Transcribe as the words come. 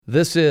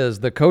This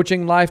is the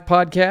Coaching Life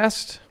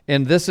Podcast,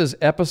 and this is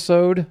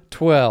episode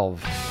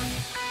 12.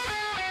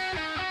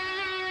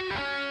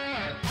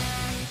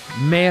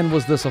 Man,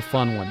 was this a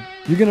fun one.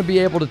 You're going to be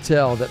able to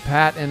tell that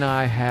Pat and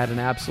I had an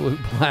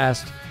absolute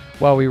blast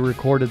while we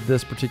recorded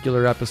this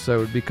particular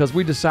episode because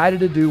we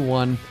decided to do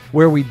one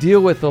where we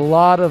deal with a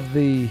lot of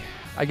the,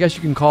 I guess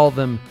you can call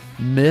them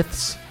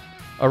myths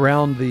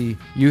around the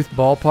youth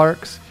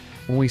ballparks.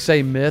 When we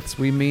say myths,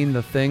 we mean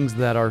the things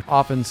that are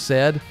often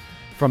said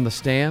from the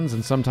stands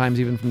and sometimes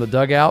even from the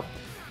dugout.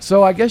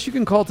 So I guess you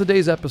can call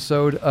today's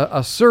episode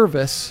a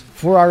service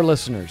for our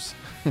listeners.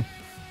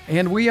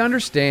 And we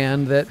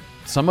understand that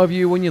some of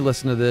you, when you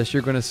listen to this,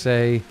 you're going to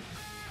say,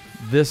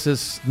 this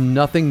is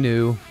nothing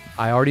new.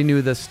 I already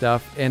knew this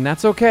stuff, and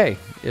that's okay.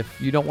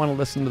 If you don't want to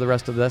listen to the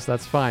rest of this,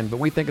 that's fine. But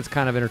we think it's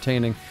kind of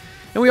entertaining.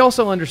 And we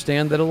also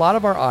understand that a lot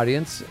of our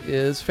audience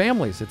is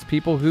families. It's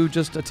people who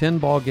just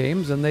attend ball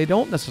games and they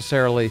don't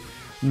necessarily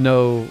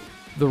know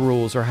the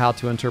rules or how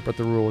to interpret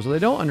the rules, or they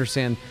don't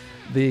understand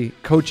the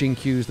coaching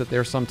cues that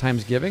they're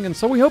sometimes giving. And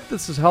so we hope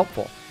this is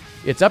helpful.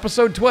 It's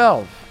episode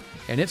 12,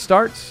 and it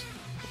starts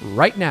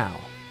right now.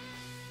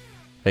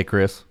 Hey,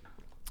 Chris.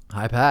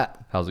 Hi,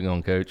 Pat. How's it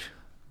going, Coach?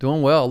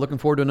 Doing well. Looking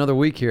forward to another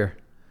week here.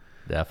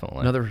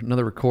 Definitely.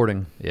 Another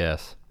recording.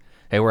 Yes.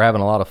 Hey, we're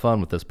having a lot of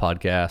fun with this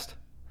podcast.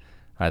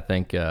 I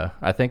think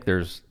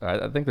there's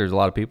a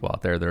lot of people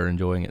out there that are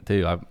enjoying it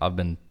too. I've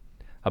been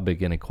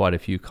getting quite a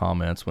few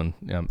comments when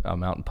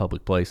I'm out in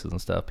public places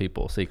and stuff.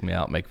 People seek me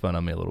out, make fun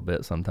of me a little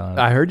bit sometimes.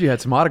 I heard you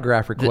had some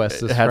autograph requests.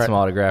 Some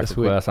autograph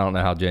requests. I don't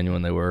know how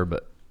genuine they were,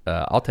 but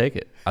I'll take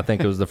it. I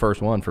think it was the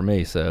first one for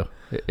me, so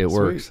it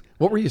works.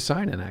 What were you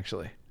signing,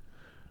 actually?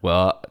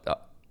 Well,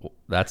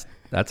 that's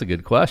a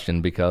good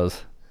question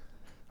because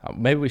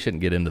maybe we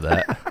shouldn't get into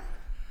that.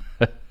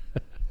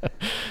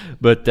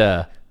 But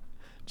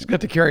just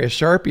got to carry a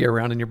Sharpie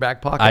around in your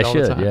back pocket all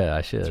the time. Yeah,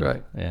 I should. That's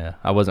right. Yeah,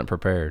 I wasn't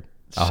prepared.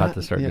 I'll have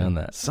to start doing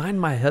that. Sign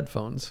my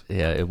headphones.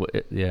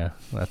 Yeah,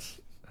 that's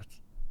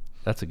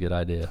a good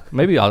idea.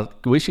 Maybe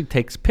we should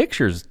take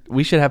pictures.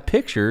 We should have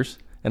pictures,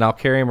 and I'll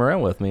carry them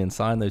around with me and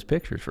sign those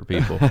pictures for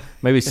people.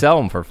 Maybe sell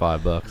them for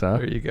 $5, huh?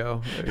 There you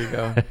go.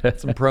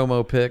 Some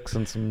promo pics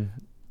and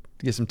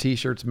get some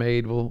T-shirts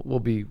made. We'll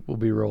be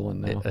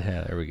rolling now.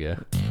 Yeah, there we go.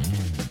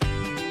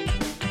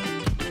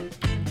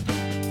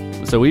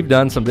 So we've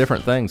done some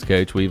different things,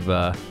 Coach.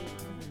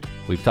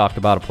 We've talked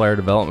about a player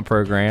development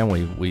program.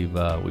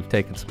 We've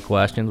taken some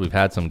questions. We've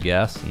had some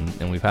guests,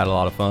 and we've had a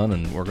lot of fun.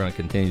 And we're going to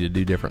continue to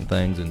do different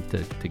things and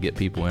to get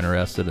people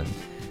interested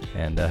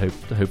and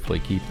hopefully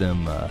keep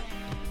them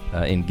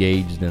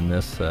engaged in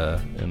this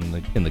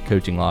in the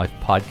Coaching Life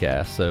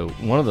podcast. So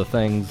one of the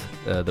things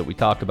that we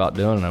talked about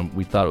doing, and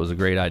we thought it was a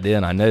great idea,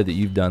 and I know that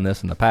you've done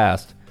this in the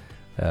past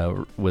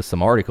with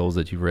some articles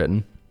that you've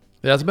written.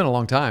 Yeah, it's been a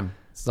long time.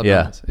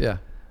 Yeah.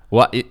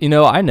 Well,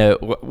 I know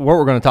what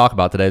we're going to talk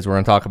about today is we're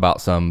going to talk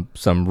about some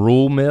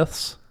rule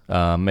myths,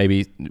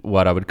 maybe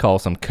what I would call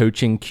some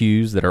coaching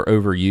cues that are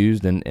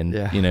overused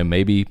and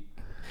maybe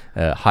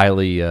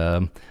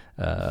highly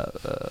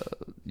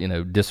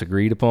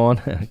disagreed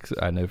upon.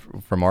 I know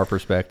from our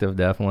perspective,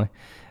 definitely.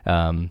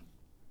 And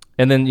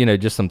then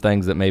just some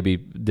things that maybe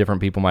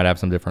different people might have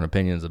some different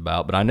opinions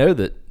about. But I know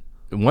that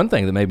one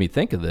thing that made me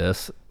think of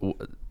this,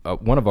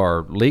 one of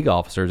our league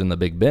officers in the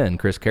Big Bend,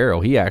 Chris Carroll,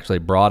 he actually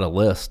brought a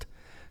list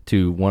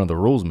to one of the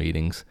rules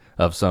meetings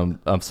of some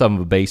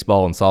of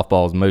baseball and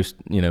softball's most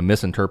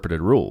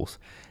misinterpreted rules.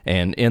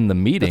 And in the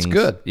meetings, that's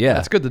good. Yeah,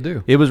 that's good to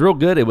do. It was real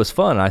good. It was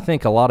fun. I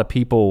think a lot of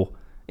people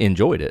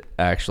enjoyed it.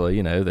 Actually,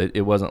 that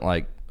it wasn't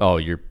like, oh,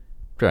 you're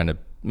trying to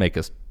make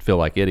us feel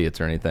like idiots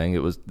or anything.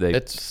 It was they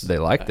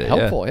liked it.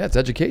 Helpful. Yeah, it's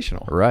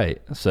educational.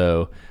 Right.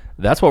 So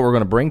that's what we're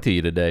going to bring to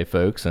you today,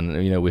 folks.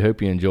 And we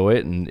hope you enjoy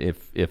it. And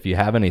if you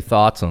have any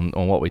thoughts on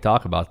what we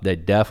talk about today,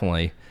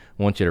 definitely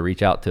want you to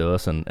reach out to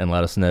us and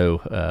let us know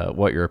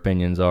what your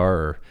opinions are,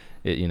 or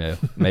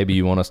maybe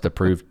you want us to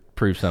prove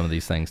some of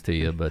these things to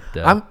you. But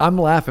I'm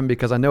laughing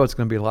because I know it's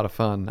going to be a lot of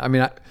fun. I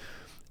mean,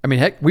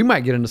 heck, we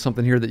might get into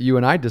something here that you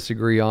and I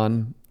disagree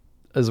on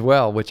as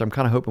well, which I'm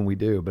kind of hoping we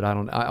do. But I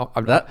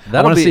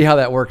want to see how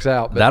that works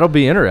out. But that'll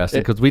be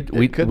interesting because we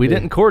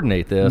didn't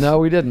coordinate this. No,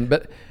 we didn't.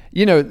 But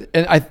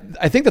and I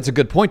think that's a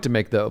good point to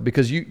make though,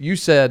 because you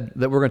said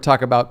that we're going to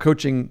talk about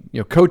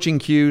coaching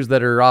cues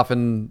that are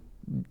often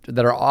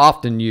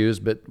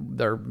used, but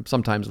they're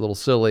sometimes a little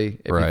silly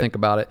if you think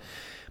about it.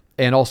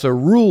 And also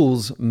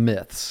rules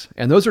myths.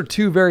 And those are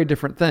two very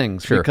different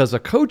things. Sure. Because a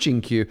coaching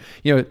cue,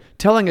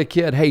 telling a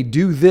kid, hey,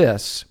 do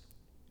this,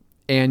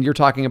 and you're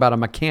talking about a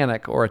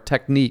mechanic or a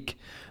technique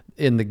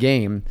in the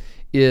game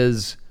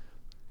is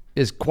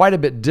quite a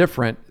bit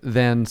different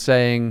than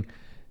saying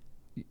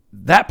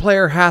that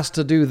player has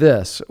to do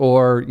this,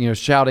 or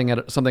shouting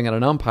at something at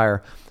an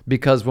umpire.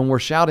 Because when we're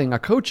shouting a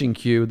coaching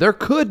cue, there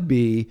could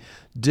be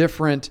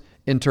different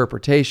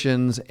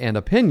interpretations and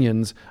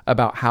opinions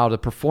about how to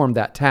perform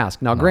that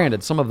task. Now,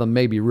 granted, some of them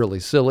may be really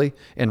silly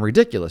and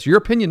ridiculous. Your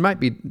opinion might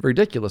be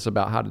ridiculous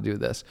about how to do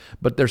this,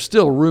 but there's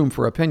still room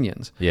for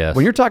opinions. Yes.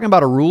 When you're talking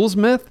about a rules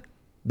myth,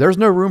 There's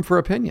no room for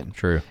opinion.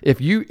 True. If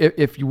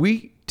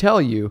we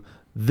tell you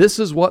this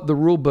is what the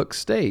rule book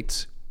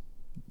states,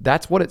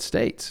 that's what it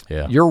states.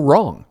 Yeah. You're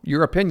wrong.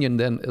 Your opinion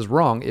then is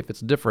wrong if it's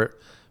different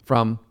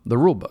from the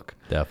rule book.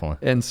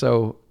 Definitely. And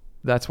so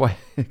that's why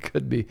it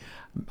could be.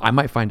 I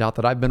might find out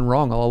that I've been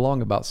wrong all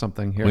along about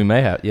something here. We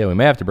may have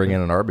to bring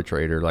in an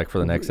arbitrator like for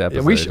the next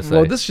episode.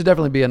 Well, this should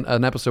definitely be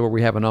an episode where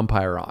we have an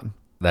umpire on.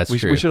 That's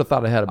true. We should have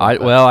thought ahead about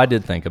that. Well, I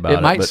did think about it.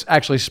 It might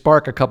actually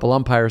spark a couple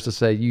umpires to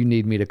say, you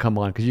need me to come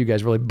on because you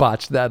guys really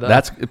botched that up.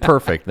 That's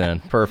perfect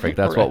then. Perfect.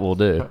 That's Right. what we'll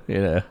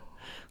do.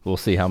 We'll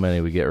see how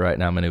many we get right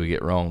and how many we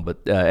get wrong. But,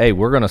 hey,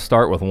 we're going to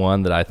start with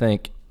one that I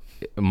think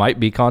might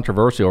be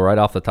controversial right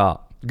off the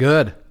top.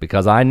 Good.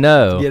 Because I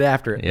know. Get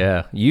after it.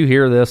 Yeah. You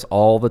hear this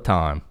all the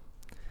time.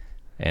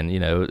 And,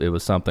 it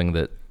was something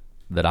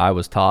that I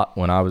was taught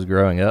when I was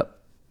growing up.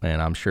 And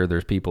I'm sure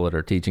there's people that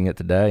are teaching it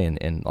today.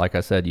 And like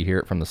I said, you hear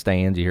it from the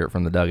stands, you hear it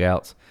from the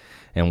dugouts.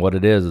 And what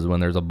it is when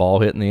there's a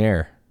ball hit in the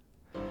air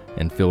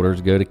and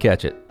fielders go to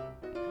catch it.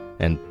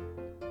 And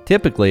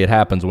typically it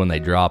happens when they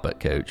drop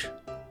it, Coach.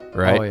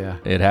 Right? Oh, yeah.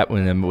 It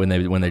happens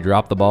when they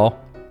drop the ball.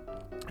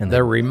 And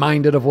they're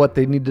reminded of what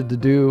they needed to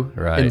do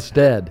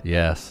instead.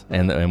 Yes.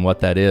 And what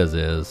that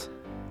is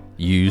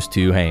use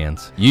two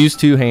hands. Use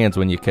two hands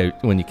when you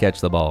catch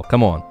the ball.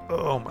 Come on.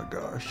 Oh, my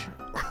gosh.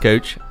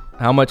 Coach,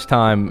 how much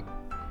time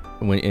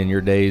in your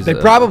days? They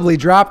probably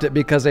dropped it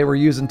because they were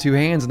using two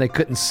hands and they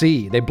couldn't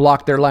see. They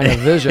blocked their line of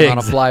vision on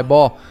a fly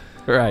ball.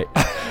 Right.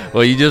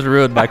 Well, you just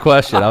ruined my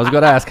question. I was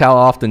going to ask how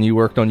often you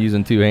worked on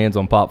using two hands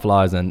on pop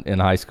flies in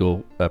high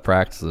school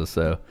practices.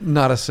 So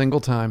not a single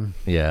time.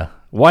 Yeah.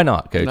 Why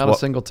not, Coach? Not a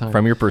single time.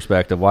 From your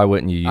perspective, why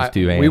wouldn't you use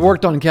two hands? We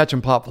worked on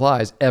catching pop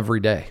flies every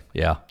day.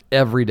 Yeah.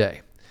 Every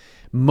day.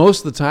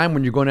 Most of the time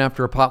when you're going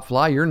after a pop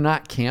fly, you're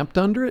not camped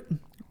under it.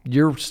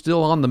 You're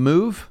still on the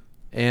move.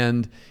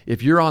 And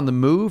if you're on the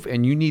move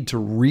and you need to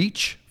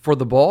reach for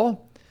the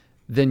ball,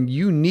 then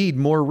you need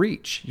more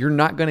reach. You're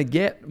not going to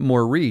get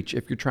more reach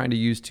if you're trying to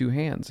use two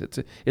hands.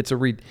 It's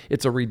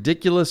a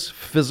ridiculous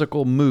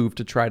physical move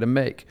to try to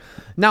make.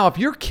 Now, if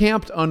you're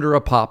camped under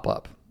a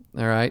pop-up,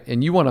 all right,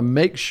 and you want to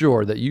make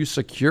sure that you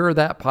secure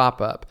that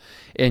pop-up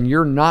and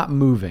you're not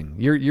moving,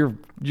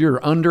 you're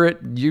under it,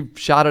 you've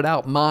shot it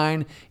out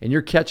mine, and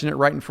you're catching it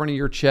right in front of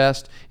your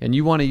chest, and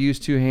you want to use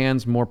two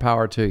hands, more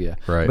power to you.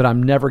 Right. But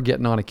I'm never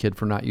getting on a kid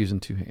for not using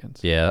two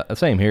hands. Yeah,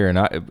 same here.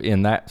 And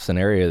in that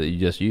scenario that you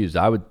just used,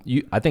 I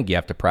think you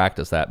have to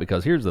practice that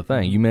because here's the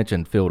thing. You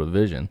mentioned field of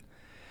vision.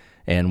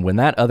 And when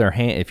that other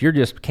hand, if you're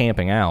just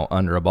camping out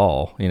under a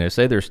ball,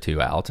 say there's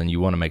two outs and you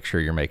want to make sure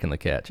you're making the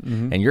catch,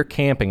 and you're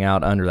camping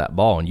out under that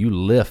ball and you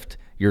lift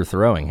your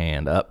throwing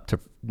hand up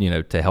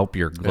to help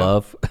your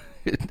glove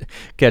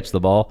catch the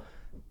ball,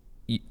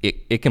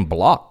 it can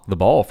block the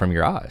ball from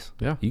your eyes.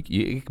 Yeah.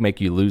 It can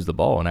make you lose the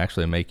ball and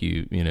actually make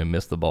you,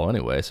 miss the ball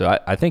anyway. So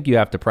I think you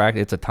have to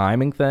practice. It's a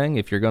timing thing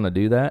if you're going to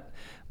do that.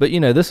 But,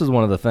 this is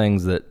one of the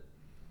things that,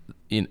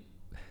 you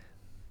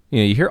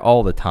hear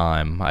all the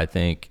time, I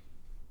think,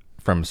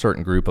 from a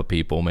certain group of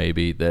people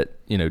maybe that,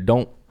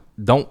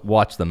 don't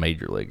watch the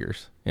major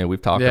leaguers. We've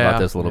talked about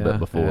this a little bit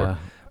before. Yeah.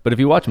 But if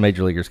you watch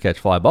major leaguers catch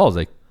fly balls,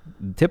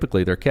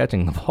 typically they're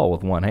catching the ball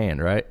with one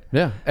hand, right?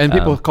 Yeah. And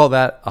people call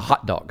that a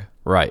hot dog.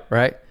 Right.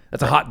 Right?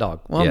 That's a hot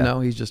dog. Well, Yeah.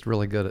 no, he's just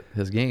really good at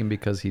his game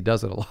because he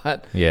does it a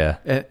lot. Yeah.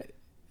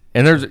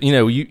 And there's,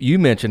 you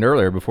mentioned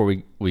earlier before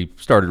we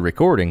started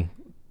recording,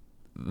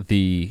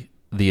 the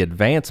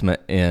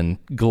advancement in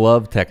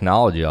glove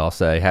technology, I'll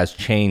say, has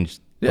changed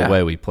the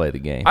way we play the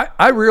game.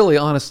 I really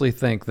honestly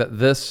think that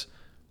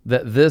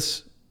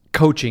this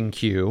coaching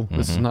cue,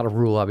 this is not a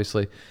rule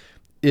obviously,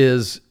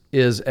 is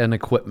an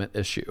equipment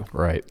issue.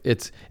 Right.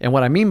 And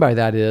what I mean by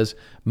that is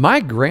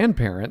my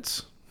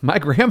grandparents, my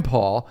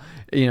grandpa,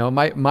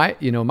 my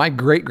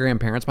great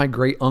grandparents, my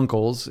great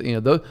uncles,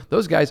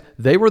 those guys,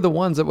 they were the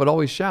ones that would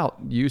always shout,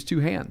 use two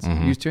hands,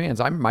 use two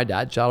hands. My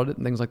dad shouted it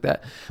and things like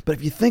that. But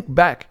if you think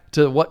back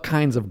to what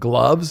kinds of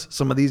gloves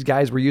some of these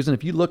guys were using,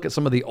 if you look at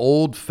some of the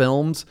old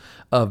films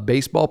of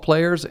baseball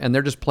players and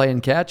they're just playing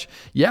catch,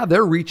 yeah,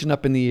 they're reaching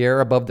up in the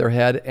air above their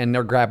head and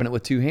they're grabbing it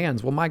with two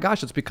hands. Well, my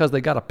gosh, it's because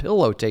they got a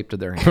pillow taped to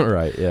their hand.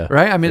 Right, yeah.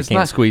 Right? I mean, they it's can't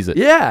not squeeze it.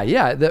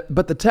 Yeah.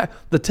 But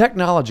the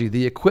technology,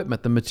 the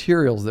equipment, the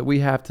materials that we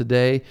have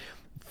today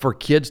for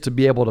kids to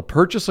be able to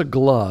purchase a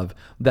glove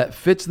that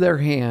fits their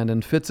hand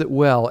and fits it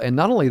well. And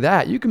not only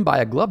that, you can buy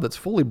a glove that's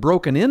fully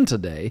broken in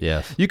today.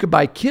 Yes. You could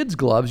buy kids'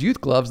 gloves,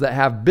 youth gloves that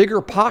have bigger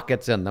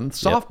pockets in them,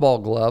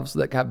 softball gloves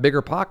that have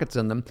bigger pockets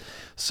in them.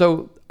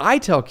 So I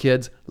tell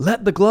kids,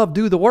 let the glove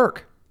do the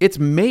work. It's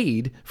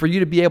made for you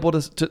to be able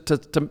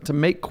to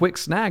make quick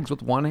snags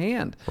with one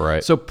hand.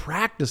 Right. So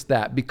practice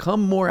that.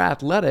 Become more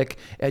athletic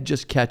at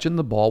just catching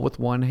the ball with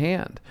one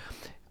hand.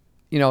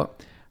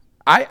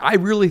 I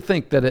really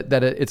think that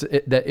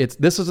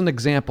this is an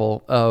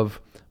example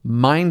of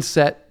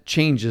mindset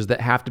changes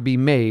that have to be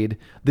made.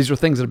 These are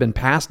things that have been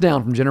passed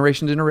down from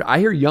generation to generation. I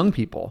hear young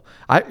people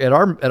at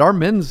our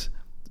men's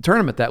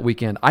tournament that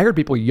weekend. I heard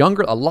people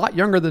a lot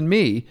younger than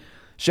me,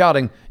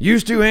 shouting,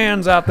 "Use two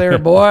hands out there,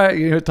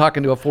 boy!"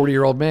 Talking to a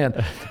 40-year-old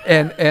man,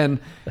 and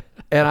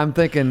And I'm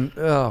thinking,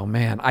 oh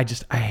man, I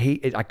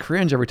hate it. I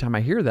cringe every time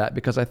I hear that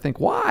because I think,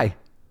 why?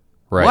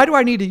 Right. Why do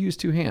I need to use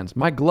two hands?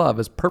 My glove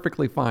is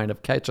perfectly fine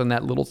of catching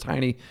that little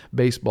tiny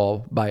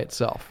baseball by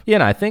itself. Yeah,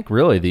 and I think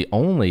really the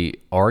only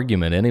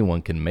argument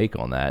anyone can make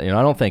on that, I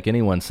don't think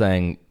anyone's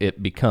saying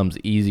it becomes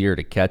easier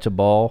to catch a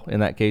ball in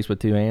that case with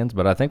two hands,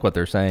 but I think what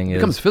they're saying It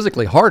becomes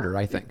physically harder,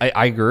 I think.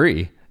 I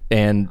agree.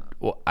 And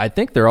I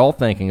think they're all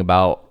thinking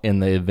about in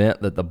the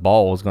event that the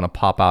ball is going to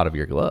pop out of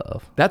your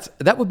glove.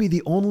 That would be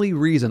the only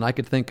reason I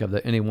could think of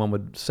that anyone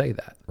would say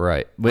that.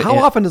 Right. How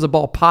often does a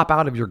ball pop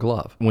out of your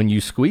glove? When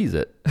you squeeze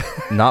it,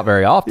 not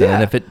very often.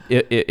 Yeah.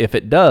 And if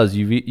it does,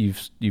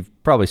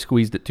 you've probably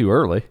squeezed it too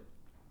early.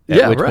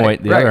 At which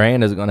point the other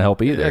hand isn't going to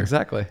help either. Yeah,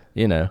 exactly.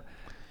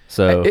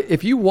 So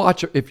if you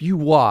watch,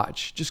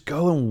 just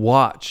go and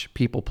watch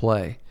people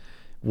play.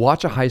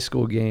 Watch a high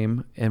school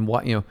game and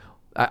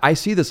I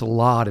see this a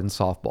lot in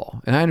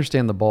softball, and I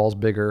understand the ball's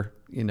bigger,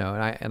 and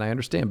I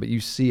understand, but you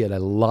see it a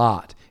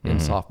lot in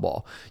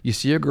softball. You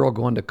see a girl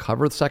going to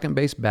cover the second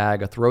base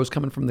bag, a throw's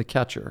coming from the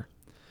catcher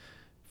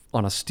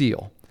on a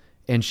steal,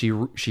 and she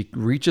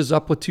reaches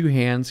up with two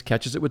hands,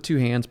 catches it with two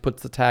hands,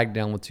 puts the tag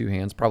down with two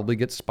hands, probably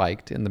gets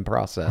spiked in the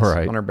process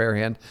on her bare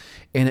hand,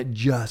 and it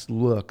just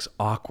looks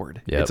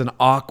awkward. Yep. It's an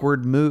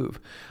awkward move.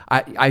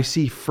 I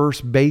see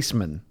first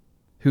basemen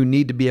who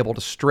need to be able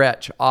to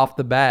stretch off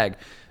the bag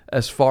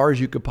as far as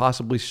you could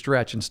possibly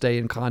stretch and stay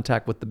in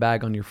contact with the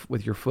bag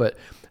with your foot.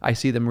 I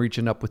see them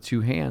reaching up with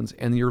two hands,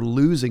 and you're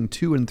losing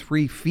 2 and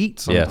 3 feet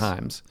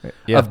sometimes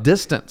of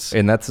distance.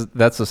 And that's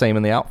the same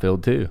in the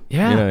outfield too.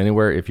 Yeah.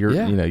 Anywhere if you're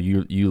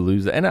you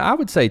lose it. And I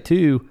would say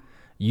too,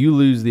 you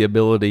lose the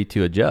ability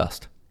to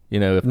adjust.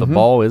 If the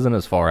ball isn't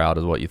as far out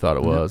as what you thought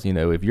it was,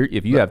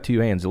 if you have two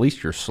hands, at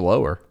least you're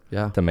slower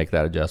to make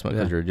that adjustment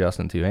because you're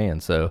adjusting two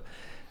hands. So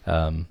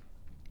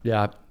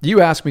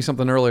you asked me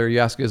something earlier. You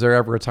asked, is there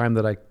ever a time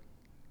that I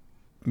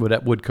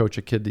would coach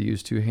a kid to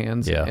use two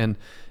hands? Yeah.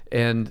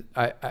 And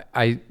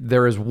I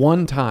there is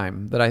one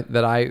time that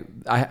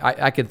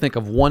I can think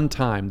of one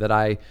time that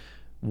I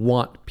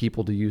want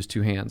people to use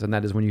two hands, and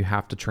that is when you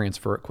have to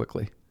transfer it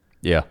quickly.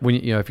 Yeah. When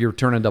if you're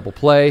turning double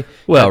play,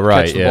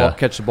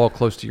 catch the ball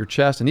close to your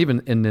chest, and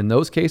even in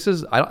those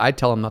cases, I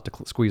tell them not to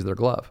squeeze their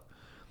glove.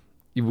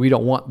 We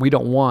don't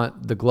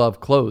want the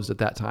glove closed at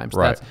that time.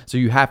 So, so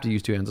you have to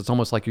use two hands. It's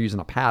almost like you're using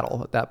a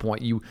paddle at that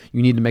point. You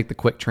need to make the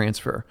quick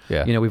transfer.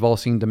 Yeah. We've all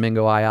seen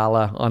Domingo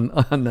Ayala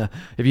on the.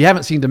 If you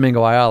haven't seen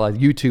Domingo Ayala,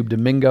 YouTube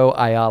Domingo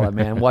Ayala,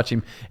 man, watch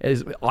him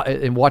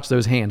and watch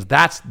those hands.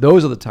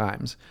 Those are the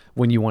times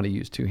when you want to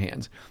use two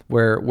hands,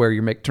 where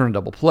you turn a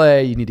double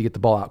play. You need to get the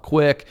ball out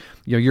quick.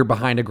 You're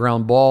behind a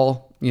ground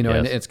ball.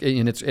 And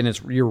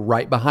it's you're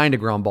right behind a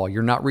ground ball.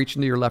 You're not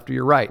reaching to your left or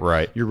your right.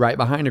 Right. You're right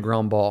behind a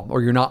ground ball,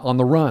 or you're not on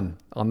the run.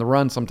 On the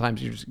run,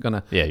 sometimes you're just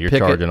gonna you're pick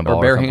charging it a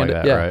ball or or something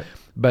like that.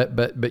 Right.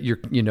 But you're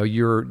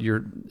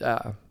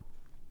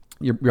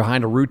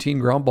behind a routine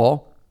ground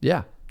ball.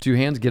 Yeah, two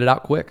hands, get it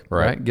out quick.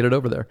 Right. Get it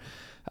over there.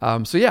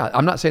 I'm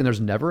not saying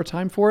there's never a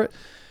time for it.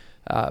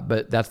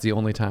 But that's the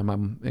only time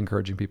I'm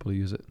encouraging people to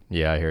use it.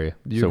 Yeah, I hear you.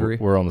 Do you agree?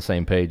 We're on the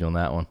same page on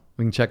that one.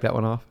 We can check that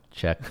one off.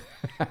 Check.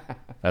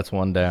 That's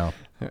one down.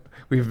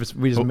 We just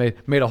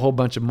made a whole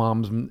bunch of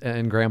moms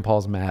and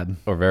grandpas mad.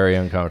 We're very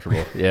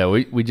uncomfortable. Yeah,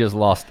 we just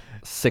lost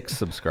 6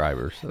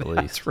 subscribers at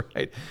least. That's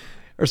right.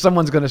 Or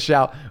someone's going to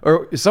shout,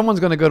 or someone's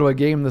going to go to a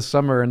game this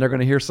summer and they're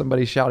going to hear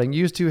somebody shouting,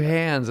 "Use two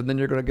hands," and then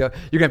you're going to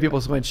have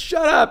people saying,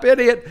 "Shut up,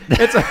 idiot!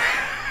 It's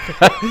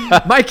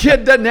my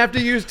kid doesn't have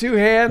to use two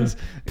hands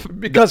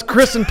because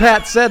Chris and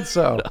Pat said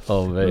so."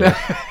 Oh man,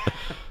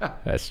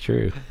 that's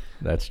true.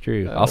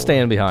 I'll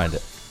stand behind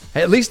it.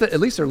 Hey, at least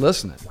they're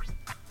listening.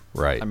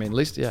 Right. I mean, at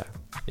least I'll at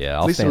least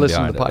they're stand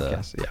listening to behind the it,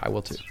 podcast. Yeah, I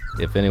will too.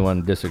 If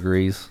anyone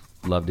disagrees,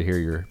 love to hear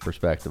your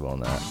perspective on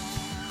that.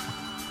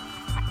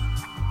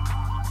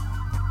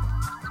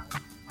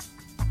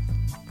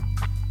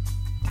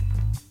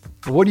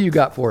 What do you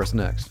got for us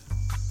next?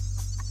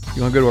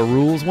 You want to go to a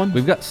rules one?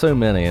 We've got so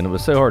many, and it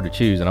was so hard to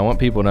choose, and I want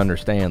people to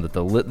understand that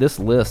this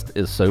list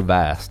is so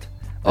vast.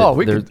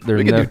 We could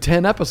do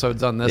 10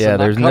 episodes on this. Yeah,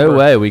 there's no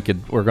way we're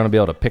going to be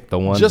able to pick the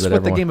ones just that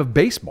with the game of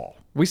baseball.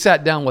 We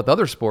sat down with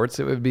other sports.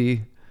 It would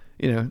be,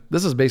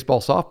 this is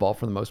baseball, softball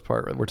for the most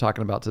part that we're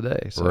talking about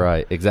today. So.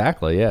 Right.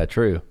 Exactly. Yeah.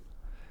 True.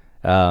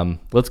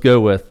 Let's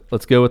go with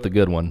the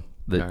good one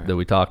that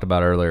we talked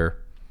about earlier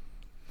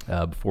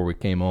before we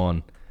came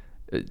on.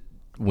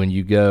 When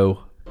you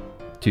go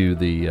to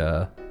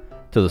the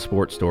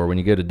sports store, when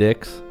you go to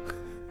Dick's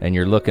and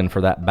you're looking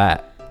for that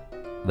bat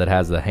that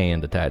has the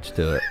hand attached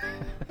to it,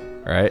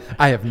 right?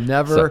 I have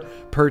never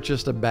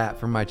purchased a bat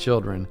for my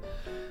children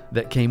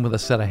that came with a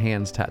set of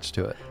hands attached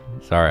to it.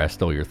 Sorry, I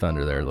stole your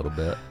thunder there a little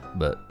bit,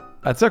 but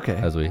that's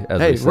okay.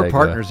 We're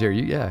partners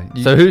here.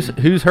 So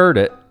who's heard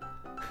it?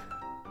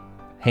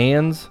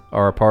 Hands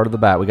are a part of the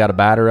bat. We got a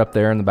batter up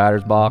there in the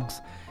batter's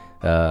box,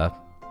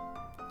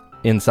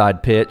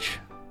 inside pitch,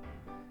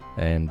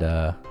 and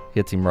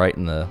hits him right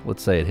in the.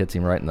 Let's say it hits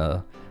him right in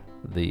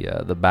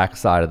the back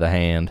side of the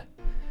hand.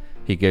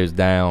 He goes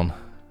down.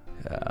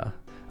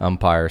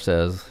 Umpire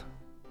says,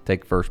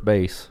 "Take first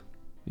base."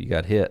 you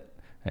got hit,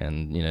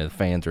 and the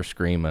fans are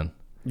screaming.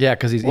 Yeah,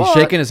 because he's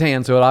shaking his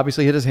hand, so it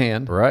obviously hit his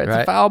hand. Right. It's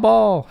a foul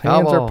ball.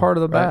 Hands are part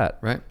of the bat.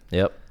 Right.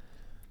 Yep.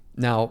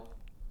 Now,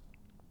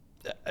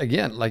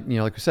 again, like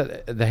we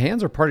said, the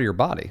hands are part of your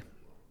body.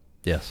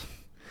 Yes.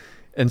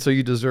 And so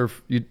you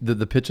deserve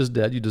the pitch is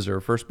dead. You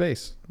deserve first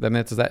base. Then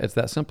it's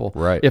that simple.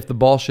 Right. If the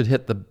ball should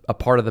hit a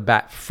part of the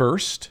bat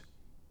first,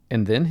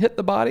 and then hit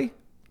the body,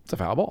 it's a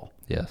foul ball.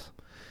 Yes.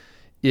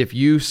 If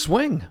you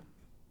swing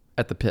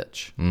at the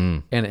pitch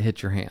and it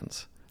hits your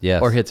hands,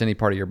 yes, or hits any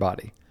part of your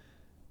body,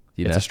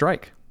 it's a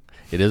strike.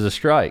 It is a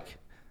strike.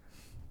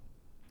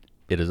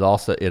 It is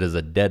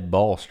a dead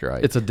ball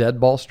strike. It's a dead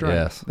ball strike.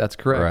 Yes, that's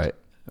correct.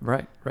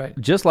 Right.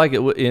 Just like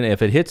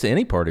if it hits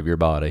any part of your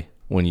body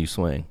when you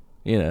swing,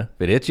 if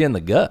it hits you in the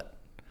gut,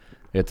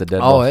 it's a dead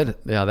ball.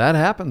 That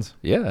happens.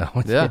 Yeah,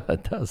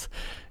 it does.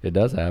 It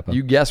does happen.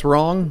 You guess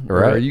wrong,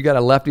 right? Or you got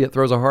a lefty that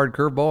throws a hard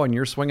curveball and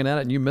you're swinging at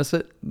it and you miss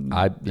it.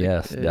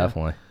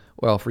 Definitely.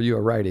 Well, for you, a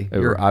righty.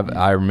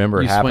 I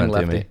remember it happened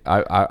to me. lefty.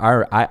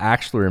 I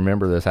actually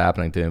remember this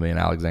happening to me in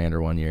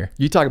Alexander one year.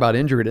 You talk about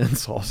injury to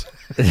insults.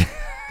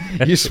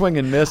 You swing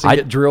and miss and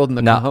get drilled in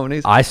the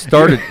cojones. I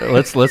started.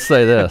 let's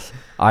say this.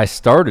 I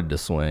started to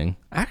swing.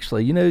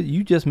 Actually,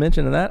 you just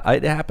mentioned that.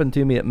 It happened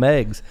to me at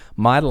Meg's,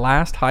 my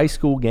last high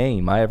school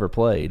game I ever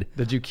played.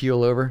 Did you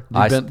keel over?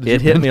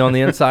 It hit me on the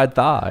inside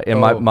thigh,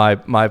 and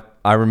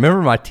I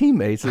remember my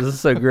teammates. This is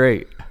so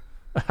great.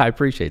 I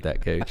appreciate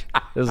that, Coach.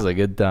 This is a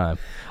good time.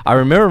 I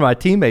remember my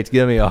teammates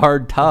giving me a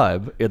hard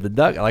time at the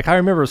dugout. Like I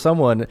remember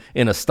someone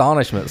in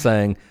astonishment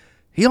saying,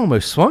 "He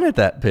almost swung at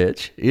that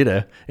pitch,"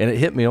 and it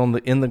hit me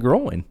in the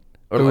groin.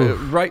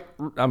 Right,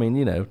 I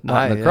mean,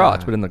 not in the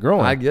crotch, but in the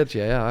groin. I get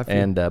you, yeah.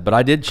 But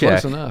I did check,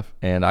 close enough,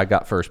 and I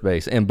got first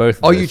base in both.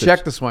 Oh, you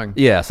checked the swing?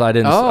 Yes, I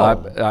didn't.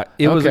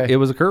 It was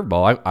a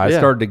curveball. I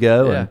started to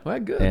go,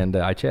 and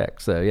I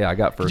checked. So I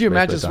got first. Could you base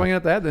imagine swinging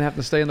at that and have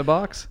to stay in the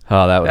box?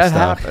 Oh, that was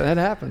tough. That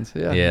happens.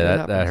 Yeah,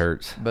 yeah, that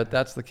hurts. But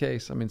that's the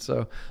case. I mean,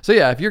 so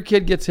yeah, if your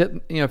kid gets hit,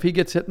 if he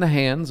gets hit in the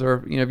hands,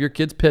 or if your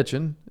kid's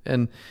pitching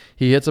and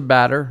he hits a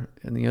batter,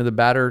 and the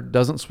batter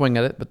doesn't swing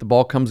at it, but the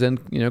ball comes in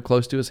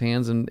close to his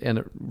hands and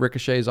it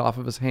ricochets off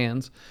of his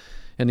hands,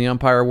 and the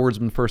umpire awards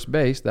him first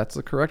base, that's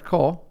the correct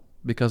call,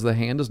 because the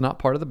hand is not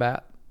part of the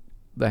bat.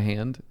 The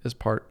hand is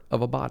part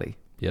of a body.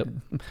 Yep.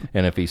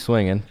 And if he's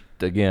swinging,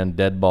 again,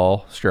 dead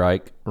ball,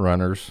 strike,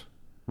 runners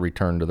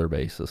return to their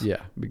bases.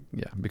 Yeah,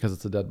 because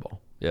it's a dead ball.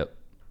 Yep.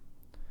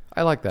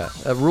 I like that.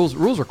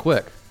 Rules are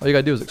quick. All you got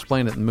to do is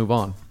explain it and move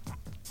on.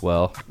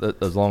 Well,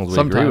 as long as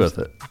we agree with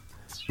it.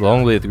 As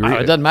long as we agree.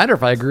 It doesn't matter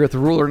if I agree with the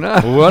rule or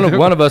not.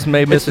 One of us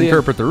may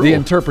misinterpret the rule. The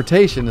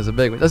interpretation is a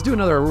big one. Let's do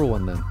another rule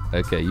one then.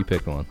 Okay, you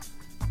pick one.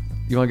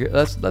 You want to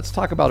let's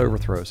talk about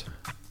overthrows.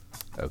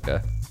 Okay.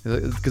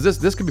 Because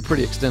this could be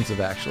pretty extensive,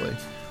 actually.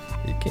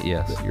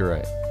 Yes, you're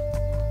right.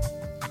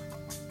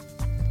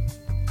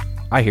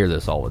 I hear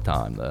this all the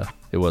time, though.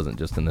 It wasn't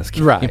just in this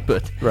game, right?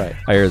 But right.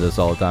 I hear this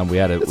all the time. We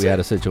had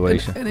a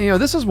situation,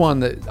 and this is one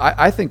that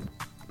I think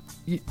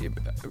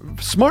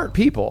smart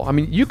people. I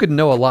mean, you could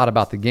know a lot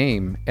about the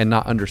game and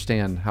not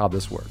understand how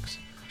this works.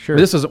 Sure.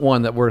 This isn't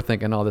one that we're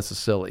thinking, "Oh, this is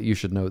silly. You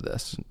should know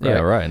this." Right? Yeah,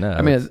 right. No,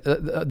 I mean,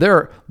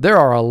 there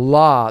are a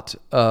lot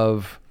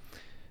of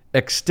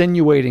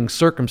extenuating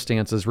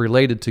circumstances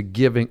related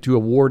to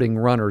awarding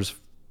runners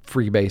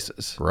free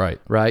bases. Right.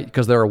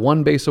 Because there are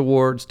 1 base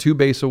awards, 2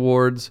 base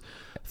awards,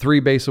 3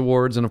 base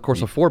awards, and of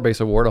course a 4 base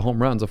award. A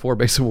home run's a 4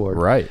 base award.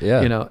 Right.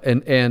 Yeah.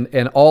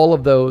 And all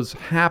of those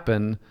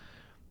happen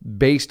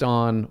based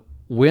on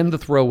when the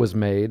throw was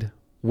made,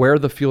 where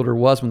the fielder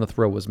was when the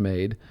throw was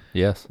made.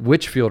 Yes.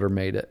 Which fielder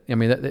made it. I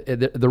mean,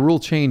 the rule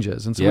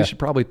changes, and so we should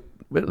probably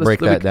break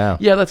that down.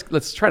 Yeah,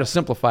 let's try to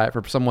simplify it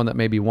for someone that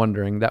may be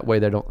wondering. That way,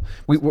 they don't.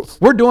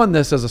 We're doing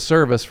this as a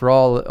service for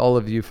all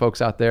of you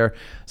folks out there,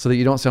 so that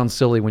you don't sound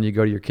silly when you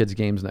go to your kids'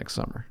 games next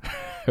summer.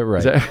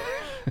 Right.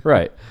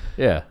 Right.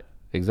 Yeah.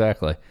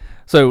 Exactly.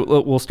 So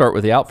we'll start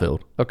with the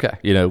outfield. Okay.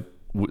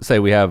 Say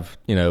we have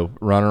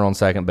runner on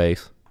second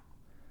base.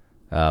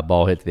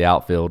 Ball hits the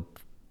outfield.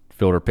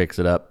 Fielder picks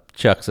it up,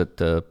 chucks it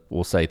to,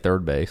 we'll say,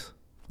 third base.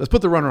 Let's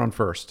put the runner on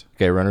first.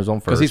 Okay, runner's on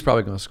first. Because he's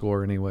probably going to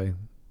score anyway.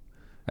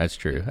 That's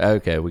true.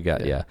 Okay, we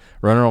got,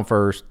 runner on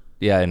first.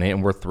 Yeah,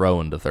 and we're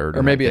throwing to third.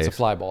 Or maybe it's a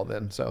fly ball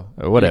then. So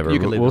whatever.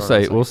 We'll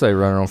say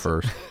runner on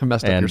first.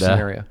 Messed up your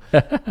scenario.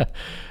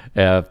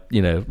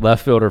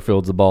 Left fielder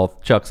fields the ball,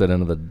 chucks it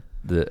into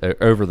the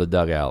over the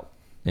dugout,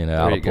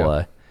 out of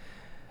play.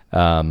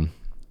 And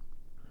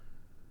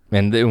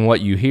then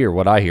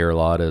what I hear a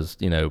lot is,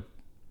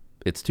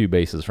 it's 2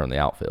 bases from the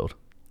outfield,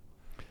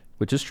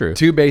 which is true.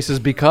 2 bases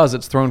because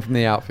it's thrown from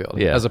the outfield,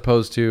 as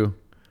opposed to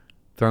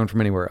thrown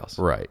from anywhere else.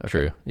 Right. Okay.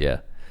 True. Yeah.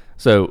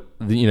 So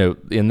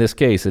in this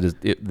case,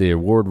 the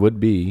award would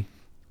be,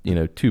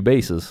 2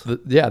 bases.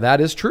 That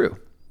is true.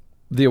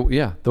 The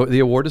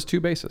award is 2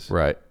 bases.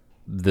 Right.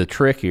 The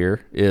trick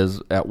here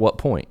is at what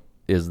point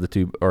is the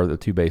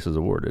 2 bases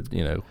awarded?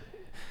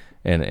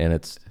 And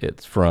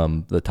it's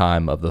from the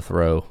time of the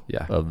throw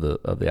of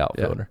the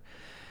outfielder.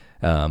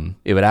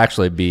 It would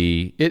actually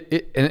be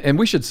and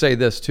we should say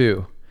this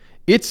too.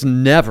 It's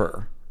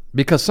never,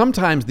 because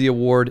sometimes the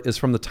award is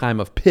from the time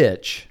of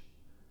pitch,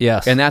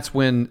 Yes. and that's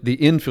when the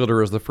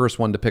infielder is the first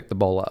one to pick the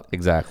ball up.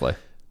 Exactly.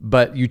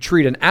 But you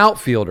treat an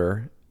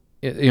outfielder,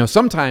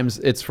 sometimes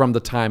it's from the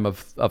time of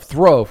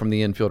throw from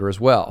the infielder as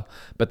well.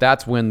 But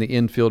that's when the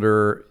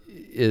infielder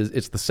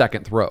it's the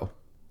second throw.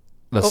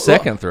 The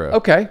second throw.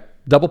 Okay.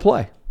 Double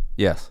play.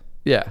 Yes.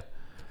 Yeah.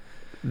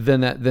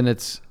 Then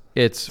it's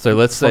So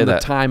let's say from the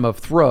that time of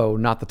throw,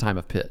 not the time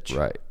of pitch.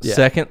 right.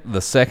 Yeah.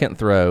 The second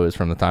throw is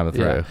from the time of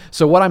throw. Yeah.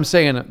 So what I'm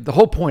saying, the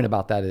whole point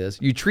about that is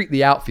you treat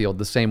the outfield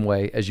the same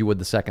way as you would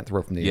the second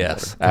throw from the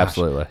Yes, infielder. Gosh,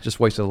 absolutely. Just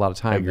wasted a lot of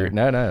time there.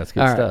 No, that's good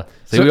All right. stuff.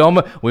 See,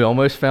 So- we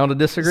almost found a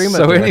disagreement.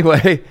 So there.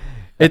 anyway,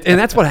 and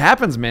that's what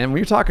happens, man. When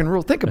you're talking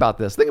rule, think about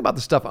this. Think about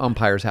the stuff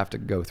umpires have to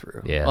go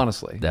through. Yeah,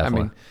 honestly,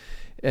 definitely.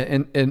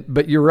 I mean,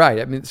 but you're right.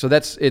 I mean, so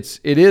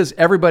it is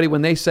everybody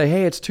when they say,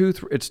 "Hey, it's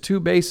two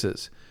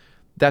bases,"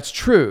 that's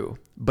true.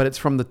 But it's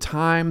from the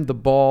time the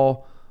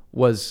ball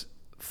was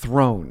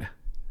thrown.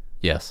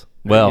 Yes.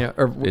 Well, Yeah,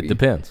 or- it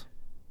depends.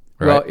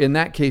 Right? Well, in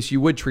that case,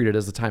 you would treat it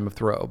as the time of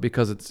throw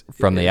because it's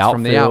From the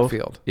From the outfield.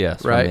 outfield.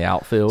 Yes, right? from the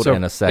outfield So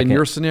and a second. in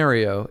your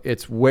scenario,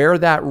 it's where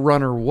that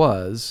runner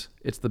was.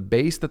 It's the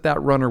base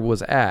that runner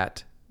was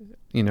at.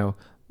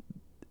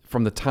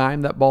 From the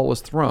time that ball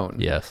was thrown.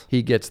 Yes.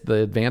 He gets the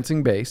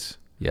advancing base.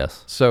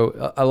 Yes.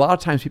 So a lot of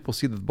times people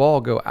see the ball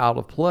go out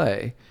of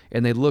play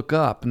and they look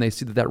up and they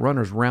see that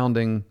runner's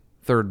rounding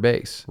third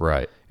base.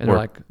 Right. And they're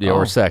like,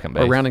 or second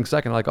base. Or rounding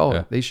second, like,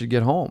 Yeah. they should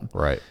get home.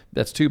 Right.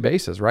 That's two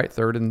bases, right?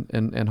 Third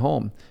and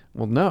home.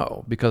 Well,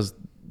 no, because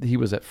he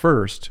was at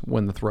first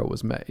when the throw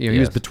was made. He was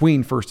Yes.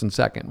 between first and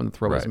second when the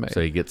throw was Right. made.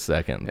 So he gets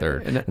second and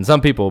third. And And some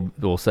people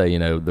will say,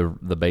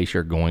 the base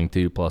you're going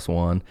to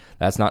 +1.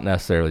 That's not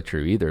necessarily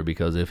true either,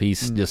 because if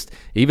he's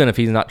even if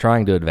he's not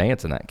trying to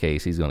advance in that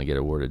case, he's going to get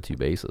awarded two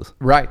bases.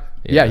 Right.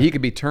 Yeah. Yeah, he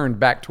could be turned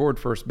back toward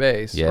first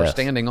base or Yes.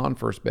 standing on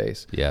first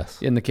base.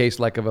 Yes. In the case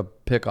like of a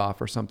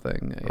pickoff or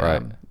something,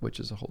 Right.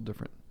 which is a whole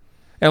different.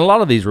 And a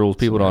lot of these rules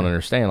people don't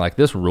understand. Like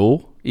this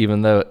rule,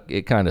 even though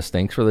it kind of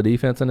stinks for the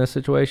defense in this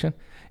situation,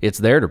 it's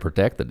there to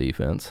protect the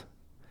defense.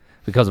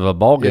 Because if a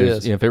ball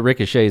goes, if it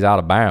ricochets out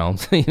of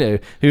bounds,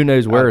 who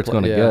knows where it's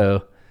going to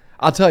go.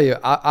 I'll tell you,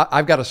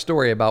 I've got a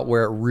story about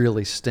where it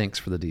really stinks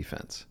for the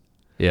defense.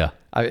 Yeah.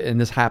 And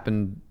this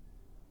happened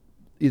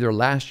either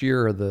last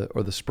year or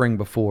the spring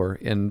before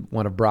in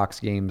one of Brock's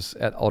games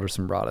at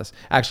Alderson Broaddus.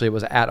 Actually, it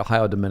was at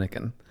Ohio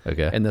Dominican.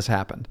 Okay. And this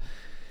happened.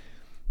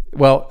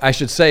 Well,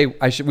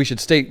 we should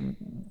state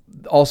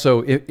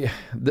also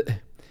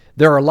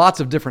there are lots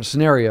of different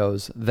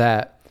scenarios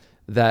that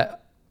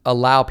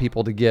allow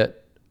people to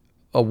get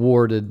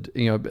awarded,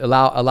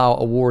 allow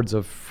awards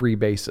of free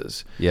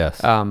bases.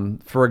 Yes.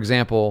 For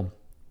example,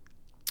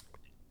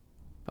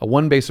 a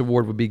one base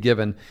award would be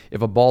given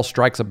if a ball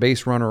strikes a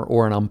base runner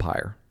or an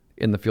umpire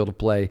in the field of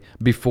play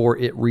before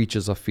it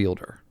reaches a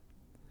fielder.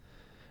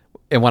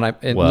 And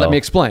let me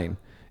explain.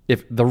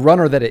 If the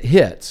runner that it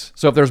hits,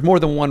 so if there's more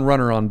than one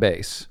runner on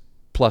base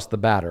plus the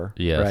batter,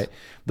 Yes. right?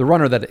 The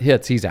runner that it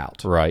hits, he's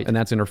out. Right. And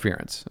that's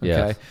interference. Okay.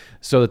 Yes.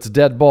 So it's a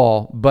dead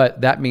ball, but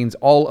that means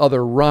all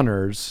other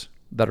runners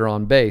that are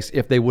on base,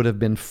 if they would have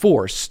been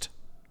forced,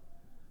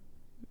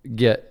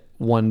 get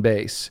one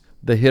base.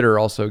 The hitter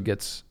also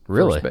gets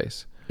first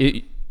base.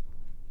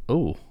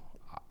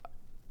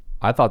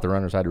 I thought the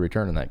runners had to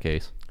return in that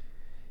case.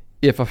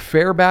 If a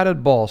fair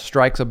batted ball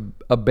strikes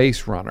a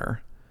base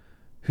runner,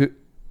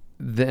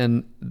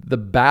 then the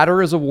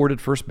batter is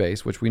awarded first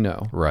base, which we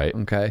know. Right.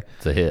 Okay.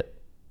 It's a hit.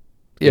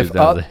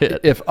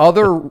 If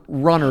other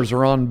runners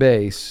are on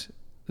base,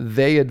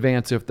 they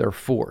advance if they're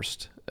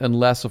forced,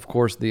 unless, of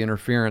course, the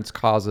interference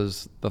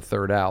causes the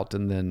third out,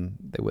 and then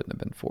they wouldn't have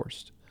been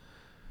forced.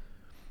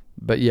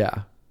 But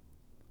yeah.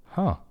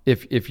 Huh.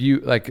 If you,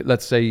 like,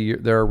 let's say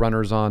there are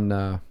runners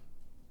on...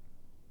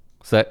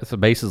 So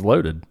base is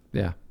loaded.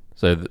 Yeah.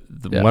 So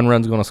the one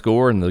run's going to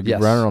score, and the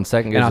runner on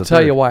second goes and I'll to tell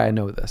third. you why I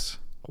know this.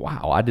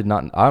 Wow, I did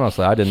not.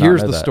 Honestly, I did not.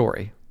 Here's know the that.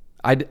 story.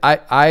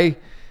 I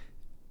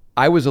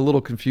was a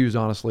little confused,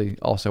 honestly,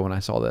 also when I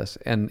saw this,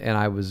 and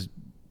I was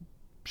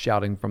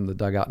shouting from the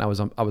dugout, and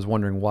I was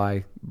wondering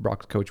why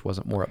Brock's coach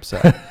wasn't more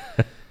upset.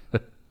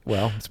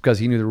 Well, it's because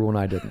he knew the rule and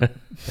I didn't.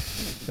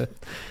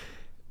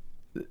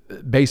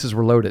 Bases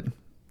were loaded.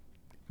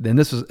 Then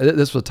this was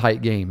a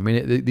tight game. I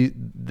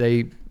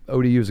mean,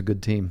 ODU is a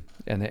good team,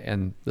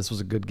 and this was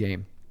a good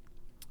game.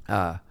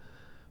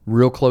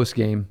 Real close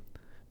game.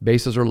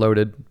 Bases are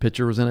loaded.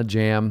 Pitcher was in a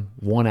jam.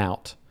 1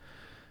 out.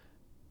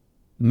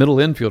 Middle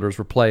infielders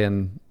were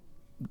playing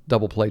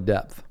double play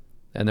depth,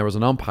 and there was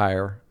an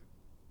umpire,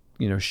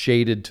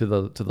 shaded to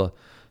the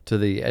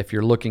if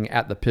you're looking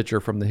at the pitcher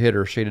from the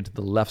hitter, shaded to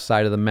the left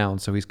side of the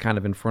mound, so he's kind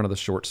of in front of the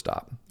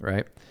shortstop,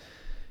 right?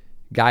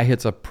 Guy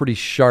hits a pretty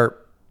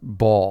sharp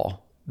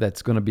ball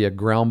that's going to be a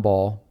ground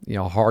ball,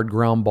 hard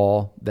ground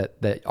ball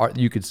that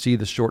you could see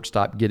the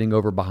shortstop getting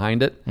over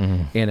behind it,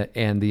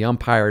 and the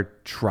umpire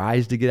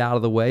tries to get out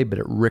of the way, but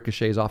it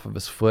ricochets off of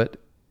his foot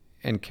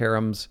and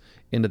caroms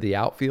into the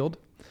outfield.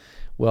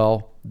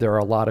 Well, there are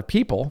a lot of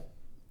people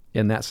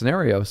in that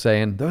scenario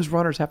saying those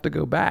runners have to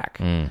go back.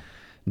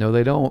 No,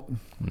 they don't.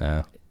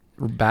 No.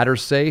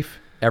 Batter's safe.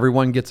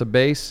 Everyone gets a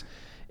base.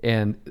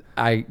 And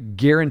I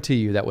guarantee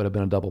you that would have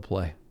been a double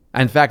play.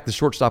 In fact, the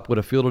shortstop would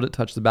have fielded it,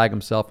 touched the bag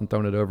himself, and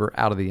thrown it over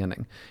out of the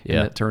inning. Yeah.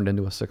 And it turned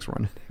into a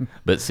 6-run.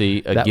 But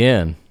see,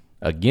 again,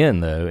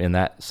 though, in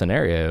that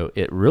scenario,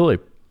 it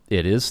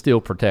is still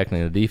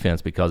protecting the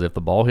defense, because if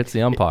the ball hits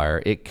the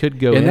umpire, it could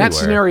go in anywhere. that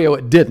scenario,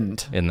 it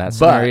didn't. In that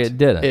scenario, it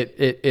didn't.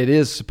 It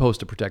is supposed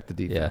to protect the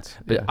defense.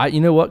 Yeah. But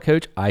you know what,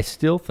 Coach? I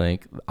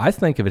think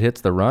if it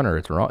hits the runner,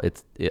 it's wrong.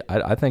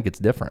 I think it's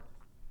different.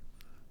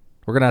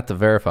 We're gonna have to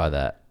verify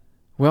that.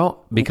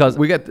 Well, because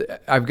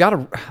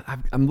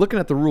I'm looking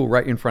at the rule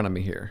right in front of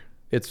me here.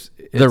 It's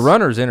the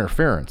runner's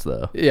interference,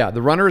 though. Yeah,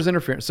 the runner is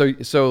interference.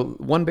 So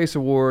one base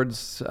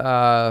awards,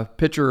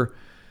 pitcher,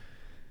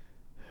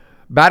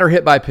 batter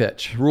hit by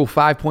pitch. Rule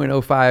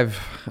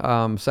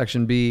 5.05,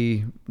 section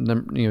B,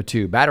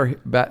 2.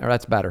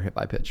 That's batter hit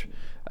by pitch.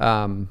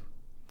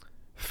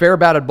 Fair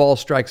batted ball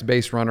strikes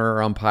base runner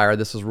or umpire.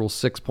 This is Rule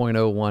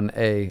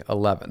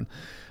 6.01A11.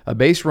 A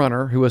base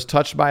runner who is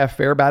touched by a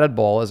fair batted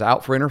ball is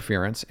out for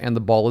interference, and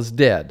the ball is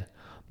dead.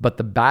 But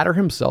the batter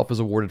himself is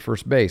awarded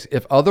first base.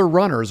 If other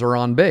runners are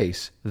on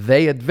base,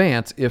 they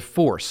advance if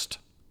forced.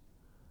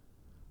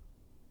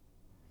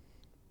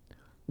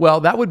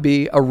 Well, that would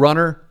be a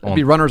runner. It'd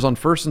be runners on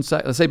first and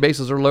second. Let's say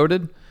bases are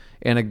loaded,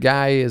 and a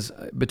guy is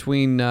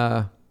between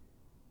second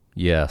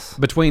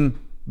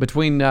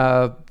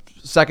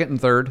and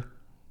third.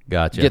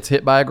 Gotcha. Gets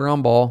hit by a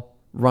ground ball.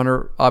 The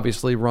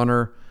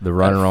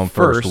runner on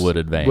first would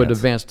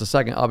advance to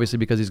second, obviously,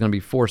 because he's going to be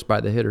forced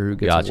by the hitter who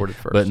gets awarded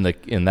first. But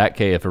in that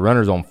case, if a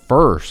runner's on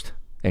first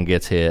and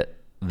gets hit,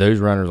 those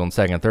runners on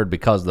second and third,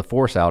 because the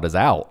force out is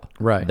out,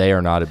 right? They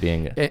are not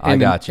being. I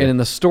got you. And in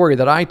the story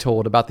that I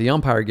told about the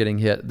umpire getting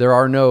hit,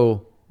 there's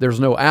no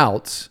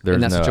outs in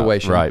that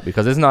situation, right?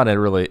 Because it's not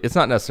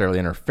necessarily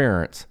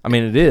interference. I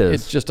mean, it is.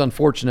 It's just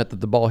unfortunate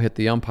that the ball hit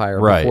the umpire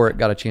before it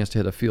got a chance to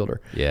hit a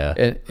fielder.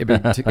 Yeah,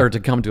 or to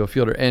come to a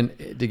fielder and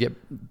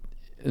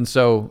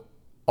so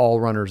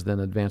all runners then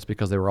advanced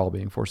because they were all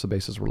being forced. The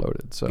bases were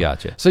loaded. So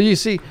gotcha. So you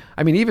see,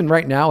 I mean, even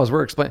right now as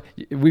we're explaining,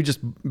 we just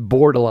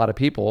bored a lot of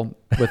people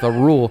with a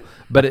rule,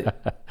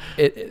 but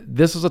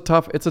this is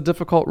it's a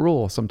difficult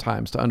rule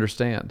sometimes to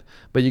understand.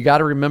 But you got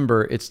to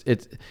remember,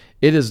 it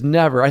is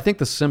never. I think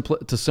to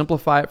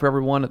simplify it for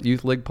everyone at the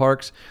youth league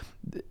parks,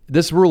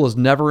 this rule is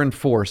never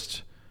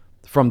enforced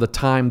from the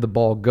time the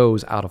ball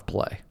goes out of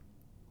play.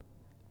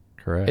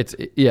 Correct.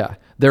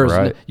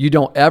 You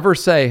don't ever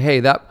say,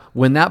 hey,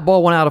 when that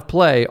ball went out of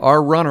play,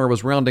 our runner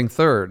was rounding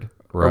third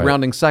or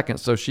rounding second,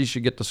 so she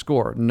should get the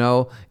score.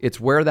 No, it's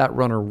where that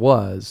runner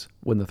was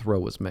when the throw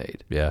was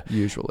made. Yeah,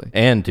 usually.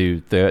 And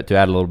to add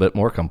a little bit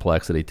more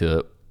complexity to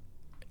it,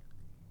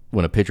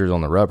 when a pitcher's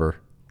on the rubber,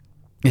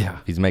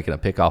 if he's making a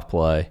pickoff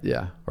play,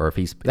 or if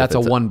that's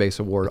a one base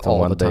award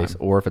all the time,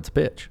 or if it's a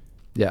pitch,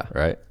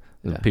 right.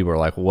 Yeah. People are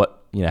like,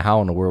 what?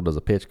 How in the world does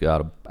a pitch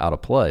go out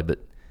of play? But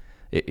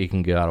it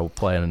can go out of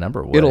play in a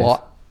number of ways.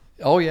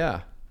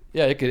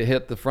 It could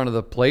hit the front of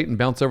the plate and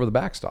bounce over the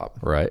backstop.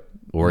 Right.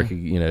 Or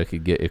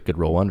it could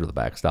roll under the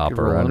backstop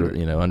or under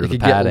the padding. It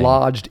could get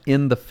lodged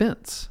in the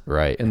fence.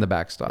 Right. In the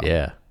backstop.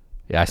 Yeah.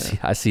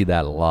 I see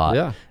that a lot.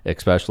 Yeah.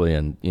 Especially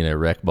in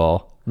rec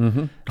ball.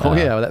 Mm-hmm.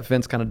 That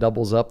fence kind of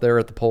doubles up there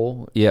at the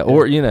pole. Yeah.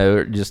 Or you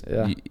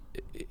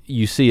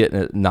see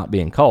it not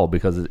being called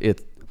because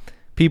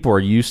people are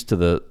used to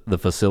the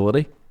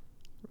facility.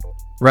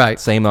 Right.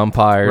 Same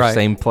umpire,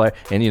 same player,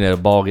 and the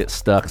ball gets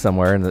stuck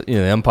somewhere, and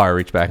the umpire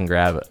reach back and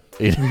grab it.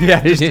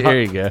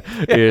 Here you go.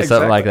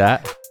 Something like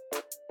that.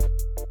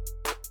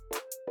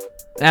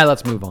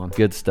 Let's move on.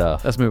 Good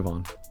stuff. Let's move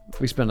on.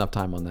 We spent enough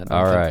time on that.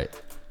 All right.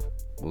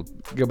 We'll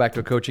go back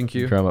to a coaching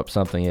cue. Drum up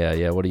something.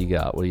 Yeah. What do you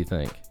got? What do you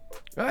think?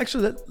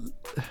 Actually,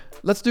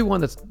 let's do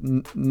one that's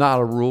not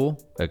a rule.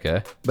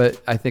 Okay.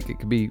 But I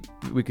think we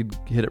could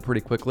hit it pretty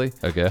quickly.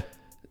 Okay.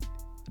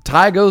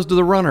 Tie goes to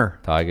the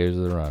runner. Tie goes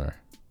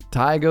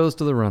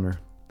to the runner.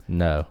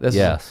 No. This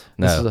is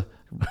a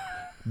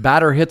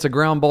batter hits a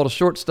ground ball to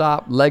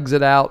shortstop, legs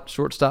it out.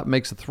 Shortstop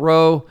makes a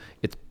throw.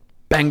 It's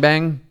bang,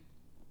 bang.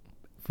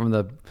 From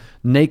the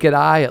naked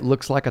eye, it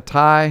looks like a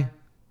tie.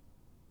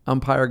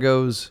 Umpire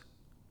goes,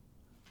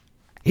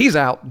 he's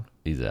out.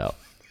 He's out.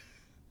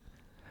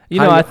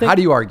 How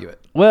do you argue it?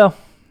 Well,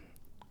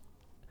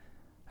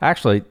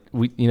 actually,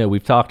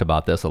 we've talked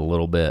about this a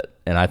little bit,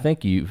 and I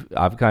think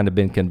I've kind of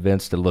been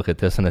convinced to look at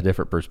this in a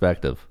different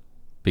perspective.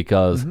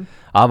 Because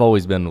I've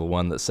always been the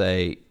one that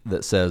says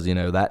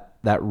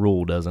that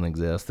rule doesn't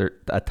exist.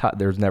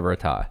 There's never a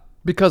tie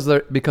because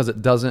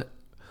it doesn't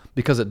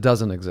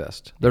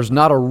exist. There's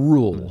not a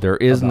rule. There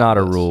is not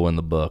a rule in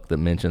the book that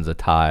mentions a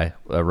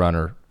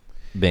runner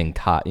being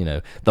tied.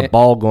 The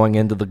ball going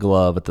into the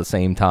glove at the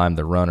same time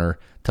the runner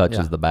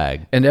touches the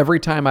bag. And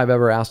every time I've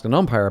ever asked an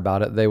umpire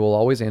about it, they will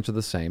always answer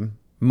the same.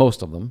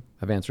 Most of them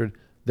have answered,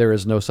 there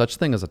is no such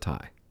thing as a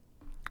tie.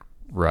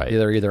 Right.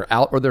 They're either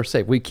out or they're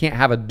safe. We can't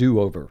have a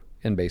do-over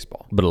in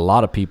baseball. But a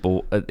lot of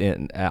people,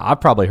 and I've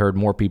probably heard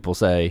more people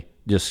say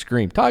just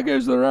scream, tie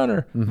goes to the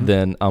runner,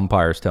 then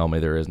umpires tell me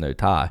there is no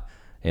tie.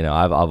 You know,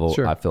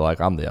 I feel like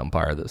I'm the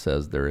umpire that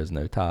says there is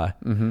no tie.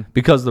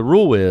 Because the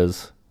rule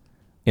is,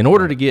 in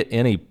order to get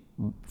any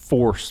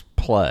force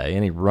play,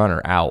 any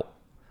runner out,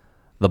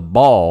 the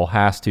ball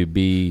has to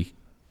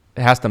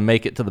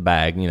make it to the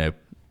bag, you know,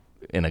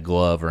 in a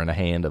glove or in a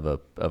hand of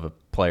a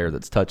player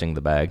that's touching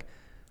the bag.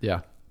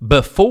 Yeah.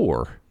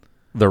 Before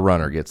the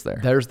runner gets there.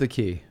 There's the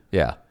key.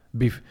 Yeah.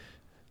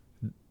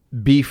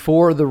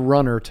 Before the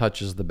runner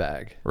touches the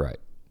bag. Right.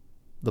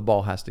 The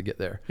ball has to get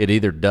there. It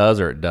either does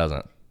or it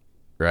doesn't.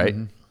 Right?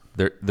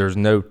 There's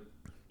no.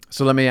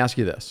 So let me ask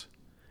you this.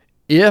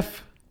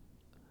 If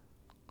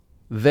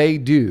they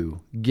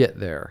do get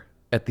there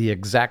at the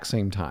exact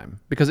same time,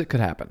 because it could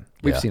happen.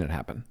 We've seen it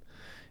happen.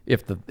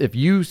 If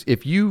you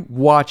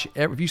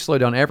slow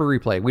down every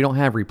replay, we don't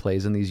have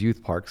replays in these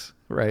youth parks,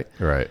 right?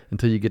 Right.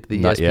 Until you get to the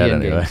Not ESPN yet,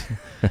 anyway.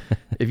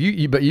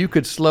 games. But you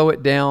could slow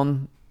it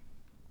down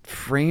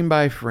frame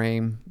by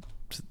frame,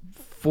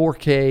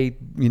 4K,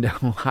 you know,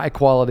 high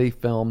quality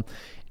film,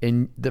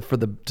 and to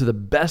the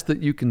best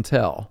that you can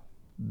tell,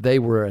 they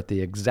were at the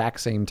exact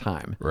same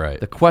time. Right.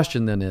 The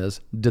question then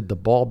is, did the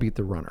ball beat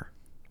the runner?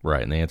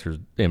 Right. And the answer is,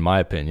 in my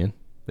opinion,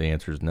 the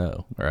answer is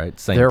no. Right.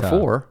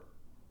 Therefore,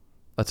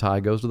 a tie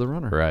goes to the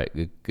runner. Right.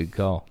 Good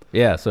call.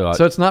 Yeah. So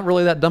it's not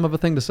really that dumb of a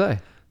thing to say.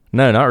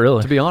 No, not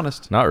really. To be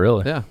honest. Not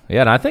really. Yeah. Yeah.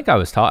 And I think I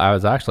was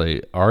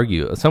actually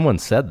arguing. Someone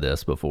said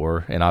this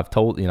before, and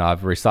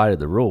I've recited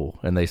the rule,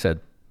 and they said,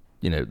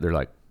 you know, they're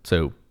like,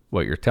 so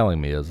what you're telling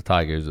me is a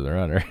tie goes to the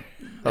runner.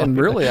 And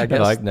really, I guess.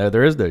 Like, no,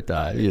 there is no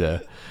tie, you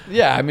know.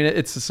 Yeah, I mean,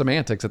 it's the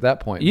semantics at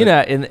that point. You know,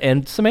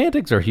 and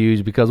semantics are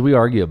huge because we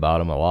argue about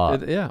them a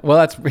lot. Well,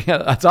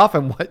 that's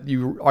often what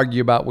you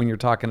argue about when you're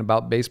talking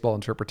about baseball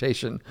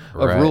interpretation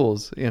of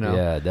rules, you know.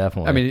 Yeah,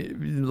 definitely. I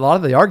mean, a lot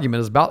of the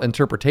argument is about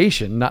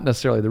interpretation, not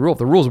necessarily the rule. If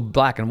the rule's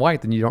black and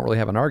white, then you don't really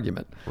have an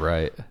argument.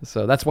 Right.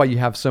 So that's why you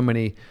have so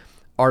many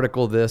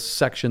article this,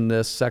 section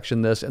this,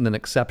 and then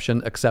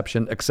exception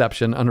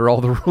under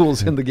all the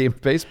rules in the game of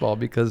baseball,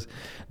 because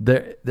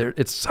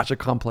it's such a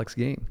complex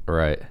game.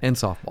 Right. And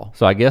softball.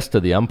 So I guess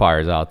to the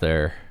umpires out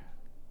there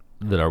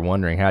that are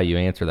wondering how you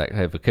answer that,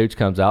 if a coach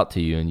comes out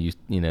to you and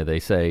you know they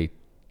say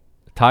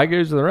tie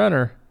goes to the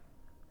runner,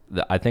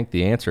 I think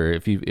the answer,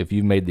 if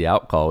you made the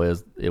out call,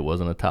 is it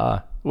wasn't a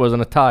tie. It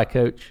wasn't a tie,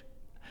 coach.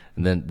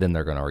 And then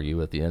they're going to argue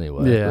with you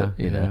anyway.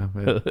 Yeah,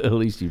 but, at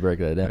least you break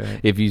that down. Right.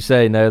 If you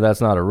say, no,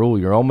 that's not a rule,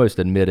 you're almost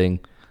admitting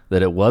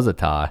that it was a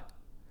tie,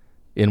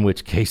 in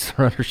which case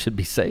the runner should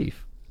be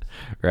safe,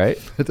 right?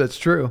 That's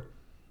true.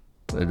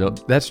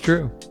 That's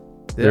true.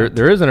 Yeah.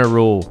 There isn't a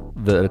rule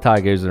that a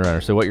tie goes to the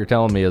runner. So what you're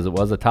telling me is it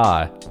was a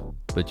tie,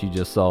 but you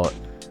just saw it.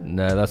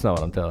 No, that's not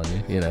what I'm telling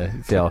you. You know,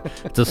 see how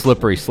it's a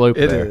slippery slope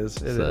It there. is.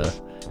 It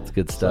is. It's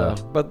good stuff.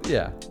 So,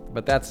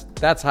 but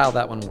that's how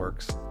that one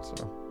works.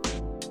 So.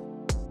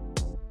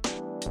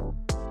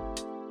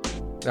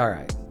 All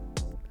right.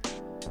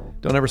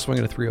 Don't ever swing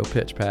at a 3-0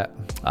 pitch, Pat.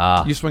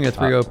 You swing at a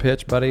 3-0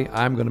 pitch, buddy,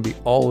 I'm going to be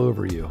all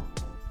over you.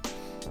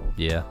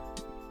 Yeah.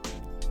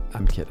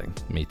 I'm kidding.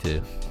 Me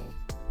too.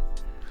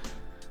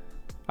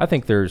 I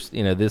think there's,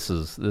 you know, this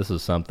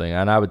is something,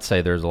 and I would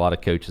say there's a lot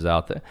of coaches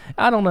out there.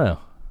 I don't know.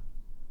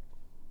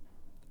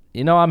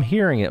 You know, I'm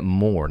hearing it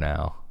more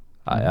now.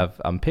 Mm-hmm.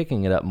 I'm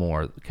picking it up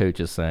more.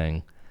 Coaches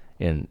saying,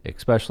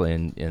 especially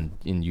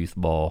in youth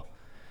ball.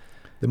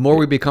 The more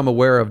we become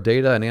aware of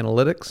data and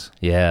analytics.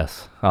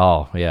 Yes.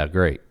 Oh, yeah.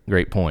 Great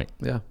point.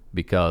 Yeah.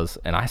 Because,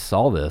 and I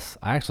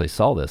actually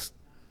saw this.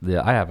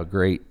 I have a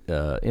great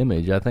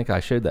image. I think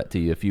I showed that to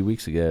you a few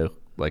weeks ago.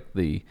 Like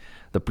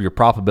your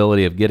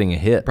probability of getting a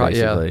hit,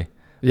 basically,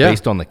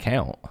 based on the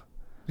count.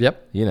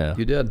 Yep. You know.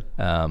 You did.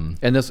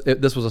 And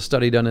this was a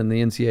study done in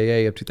the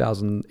NCAA of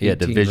 2018. Yeah,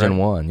 Division right?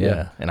 1.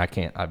 Yeah. And I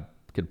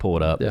could pull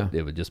it up. Yeah.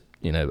 It would just,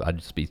 you know, I'd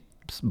just be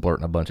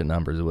blurting a bunch of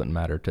numbers. It wouldn't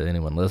matter to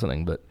anyone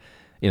listening. But,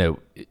 you know,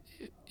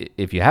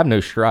 if you have no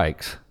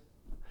strikes,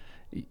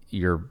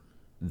 you're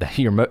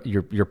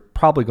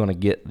probably going to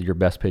get your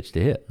best pitch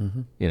to hit.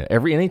 Mm-hmm. You know,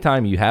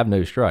 anytime you have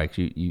no strikes,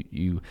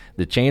 you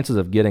the chances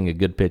of getting a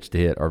good pitch to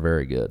hit are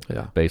very good.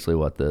 Yeah. Basically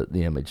what the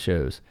image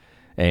shows.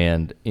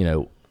 And, you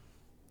know,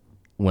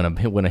 when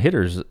a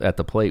hitter's at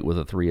the plate with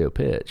a 3-0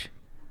 pitch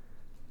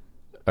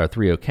or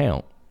 3-0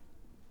 count,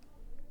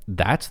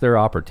 that's their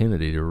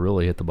opportunity to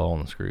really hit the ball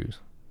on the screws.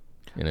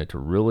 You know, to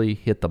really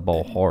hit the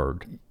ball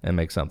hard and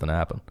make something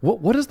happen.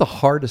 What is the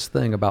hardest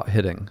thing about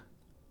hitting?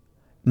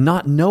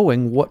 Not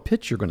knowing what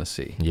pitch you're going to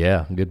see.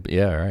 Yeah, good.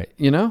 Yeah, right.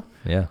 You know?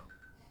 Yeah.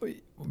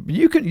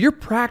 You're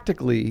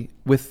practically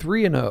with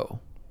 3-0.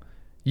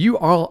 You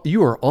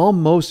are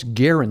almost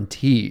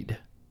guaranteed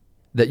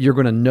that you're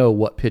going to know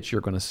what pitch you're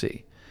going to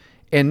see.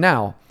 And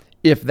now,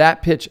 if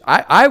that pitch,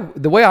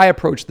 the way I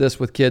approach this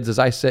with kids is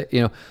I say,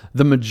 you know,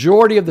 the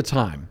majority of the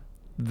time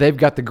they've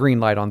got the green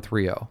light on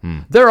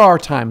 3-0. There are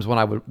times when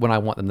I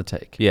want them to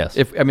take. Yes.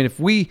 If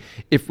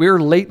we're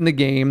late in the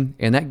game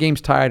and that game's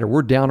tied or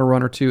we're down a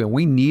run or two and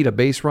we need a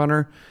base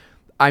runner,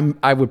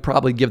 I would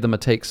probably give them a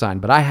take sign.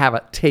 But I have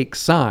a take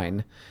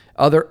sign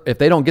If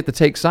they don't get the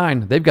take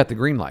sign, they've got the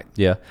green light.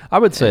 Yeah, I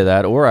would say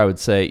that, or I would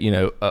say,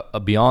 a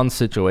beyond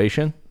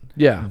situation.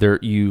 Yeah, there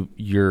you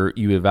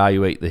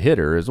evaluate the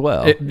hitter as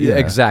well.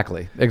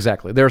 Exactly.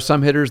 There are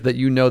some hitters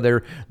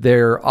that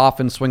they're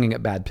often swinging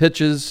at bad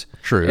pitches.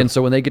 True. And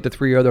so when they get to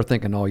 3-0, they're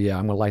thinking, oh yeah,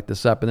 I'm going to light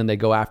this up, and then they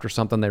go after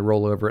something, they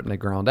roll over it, and they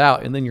ground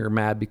out, and then you're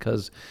mad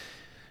because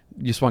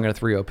you swung at a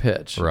 3-0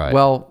 pitch. Right.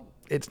 Well,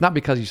 it's not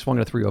because you swung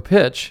at a 3-0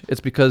 pitch;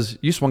 it's because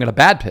you swung at a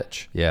bad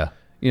pitch. Yeah.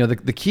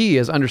 The key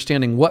is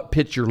understanding what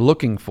pitch you're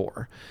looking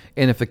for.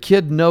 And if the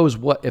kid knows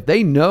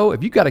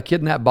if you got a kid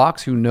in that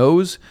box who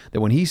knows that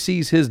when he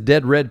sees his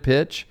dead red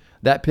pitch,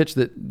 that pitch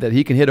that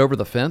he can hit over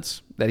the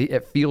fence,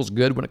 it feels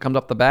good when it comes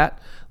up the bat,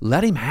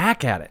 let him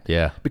hack at it.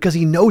 Yeah. Because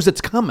he knows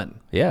it's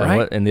coming. Yeah.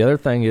 Right? And the other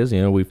thing is,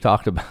 we've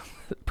talked about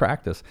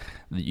practice.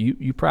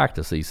 You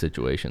practice these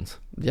situations.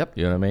 Yep.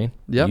 You know what I mean?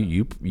 Yep.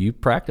 You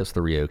practice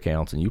 3-0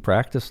 counts, and you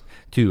practice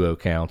 2-0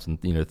 counts,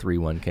 and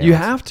 3-1 counts. You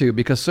have to,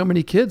 because so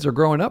many kids are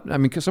growing up.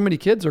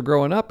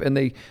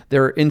 And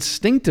they're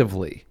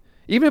instinctively,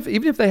 even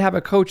if they have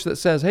a coach that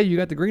says, "Hey, you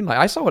got the green light."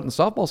 I saw it in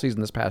softball season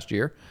this past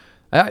year.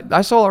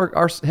 I saw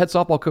our head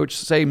softball coach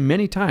say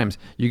many times,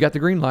 "You got the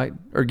green light,"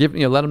 or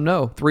let them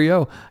know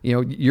 3-0.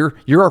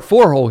 You're our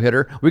 4-hole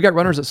hitter. We got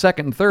runners at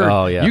second and third.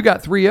 Oh, yeah. You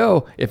got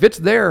 3-0. If it's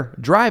there,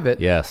 drive it.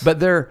 Yes.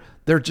 But they're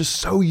just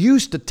so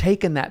used to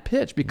taking that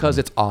pitch because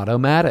it's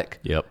automatic.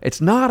 Yep.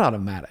 It's not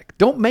automatic.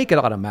 Don't make it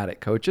automatic,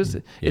 coaches.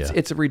 Yeah.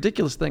 It's a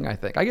ridiculous thing. I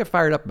think I get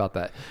fired up about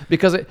that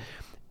because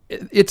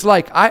it's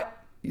like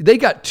they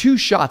got 2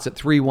 shots at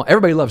 3-1.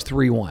 Everybody loves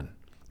 3-1.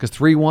 Because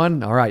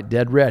 3-1, all right,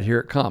 dead red, here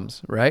it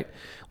comes, right?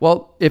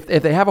 Well, if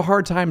they have a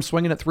hard time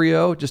swinging at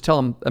 3-0, just tell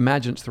them,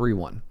 imagine it's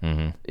 3-1.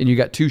 Mm-hmm. And you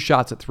got 2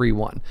 shots at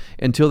 3-1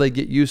 until they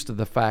get used to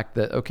the fact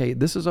that, okay,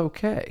 this is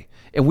okay.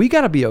 And we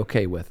got to be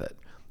okay with it.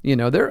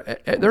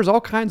 There's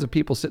all kinds of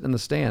people sitting in the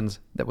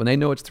stands that when they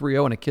know it's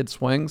 3-0 and a kid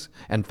swings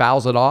and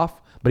fouls it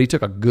off, but he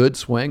took a good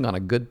swing on a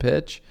good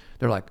pitch,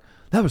 they're like,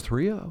 that was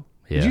 3-0.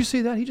 Yeah. Did you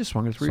see that? He just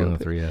swung at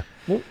 3-0.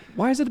 Well,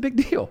 why is it a big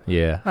deal?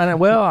 Yeah. I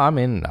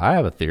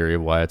have a theory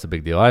of why it's a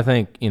big deal. I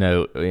think,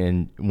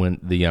 when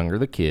the younger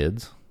the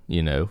kids,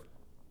 the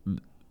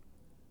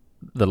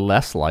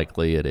less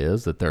likely it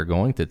is that they're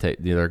going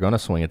to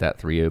swing at that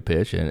 3-0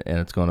 pitch and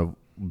it's going to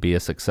be a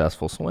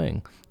successful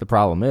swing. The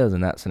problem is, in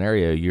that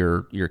scenario,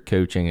 you're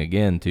coaching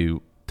again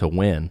to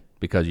win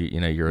because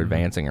you're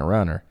advancing a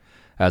runner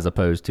as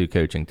opposed to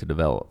coaching to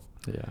develop.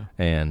 Yeah.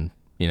 And,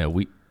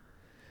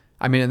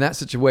 in that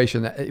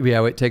situation,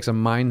 it takes a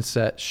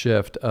mindset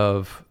shift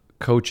of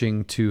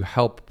coaching to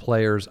help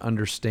players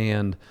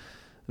understand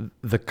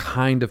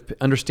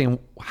understand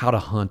how to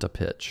hunt a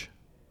pitch.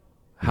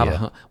 To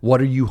hunt.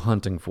 What are you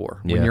hunting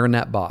for when you're in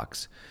that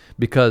box?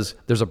 Because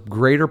there's a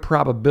greater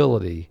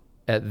probability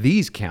at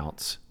these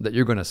counts that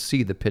you're going to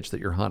see the pitch that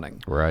you're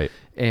hunting. Right.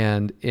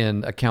 And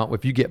in a count,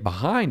 if you get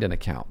behind an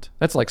account,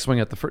 that's like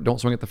don't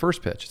swing at the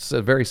first pitch. It's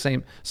a very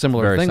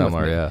similar thing with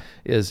me. Yeah.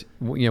 Is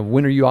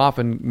when are you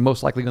often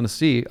most likely going to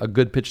see a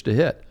good pitch to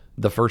hit?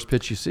 The first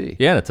pitch you see.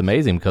 Yeah, and it's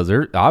amazing because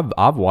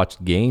I've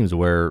watched games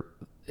where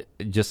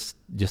just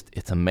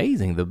it's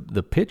amazing.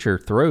 The pitcher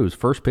throws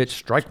first pitch,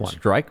 strike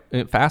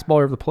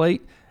fastball over the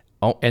plate.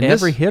 And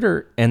every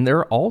hitter, and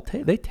they're all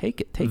they take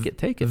it.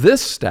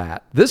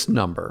 This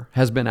number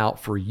has been out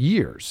for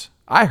years.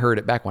 I heard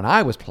it back when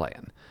I was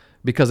playing,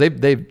 because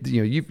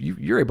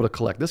you're able to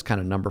collect this kind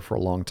of number for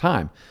a long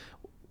time.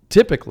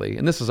 Typically,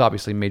 and this is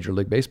obviously Major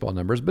League Baseball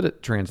numbers, but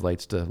it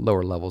translates to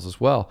lower levels as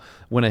well.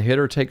 When a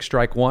hitter takes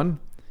strike one,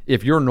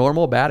 if your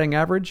normal batting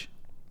average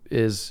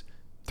is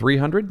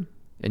 300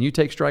 and you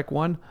take strike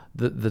one,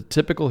 the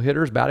typical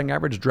hitter's batting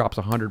average drops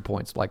 100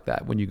 points like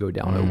that when you go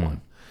down 0-1.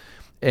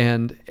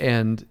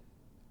 And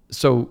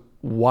so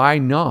why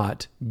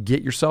not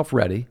get yourself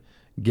ready,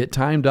 get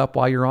timed up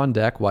while you're on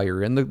deck, while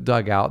you're in the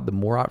dugout, the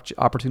more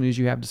opportunities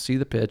you have to see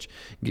the pitch,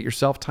 get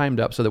yourself timed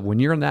up so that when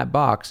you're in that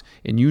box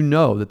and you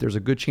know that there's a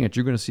good chance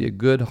you're going to see a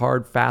good,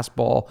 hard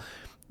fastball,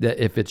 that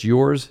if it's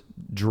yours,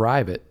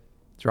 drive it.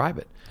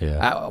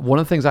 Yeah. One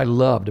of the things I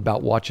loved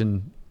about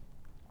watching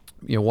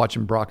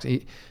Brock's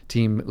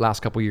team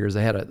last couple of years,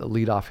 they had a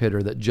leadoff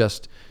hitter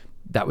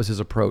that was his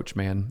approach,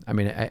 man.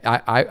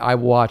 I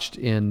watched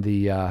in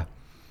the,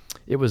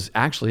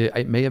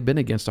 it may have been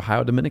against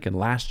Ohio Dominican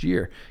last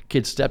year.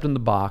 Kid stepped in the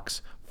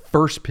box,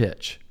 first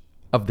pitch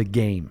of the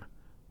game.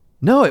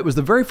 No, it was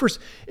the very first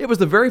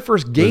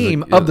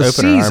game of the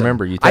season. I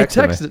remember you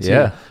texted it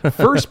to you.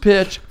 First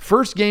pitch,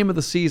 first game of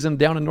the season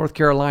down in North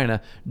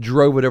Carolina,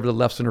 drove it over the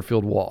left center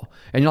field wall.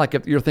 And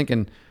you're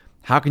thinking,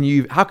 how can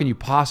you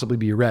possibly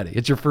be ready?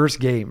 It's your first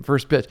game,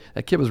 first pitch.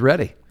 That kid was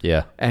ready.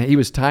 Yeah. And he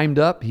was timed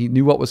up. He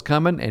knew what was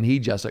coming, and he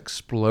just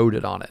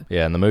exploded on it.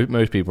 Yeah, and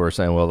most people are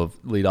saying, well, the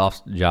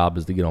leadoff's job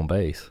is to get on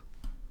base.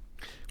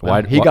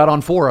 He got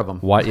on 4 of them.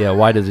 Why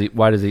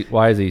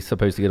is he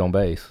supposed to get on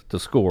base? To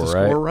score,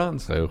 right? Score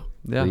runs. So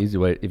the easy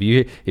way. If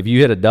you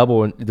hit a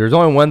double, and there's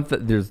only one.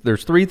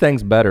 There's 3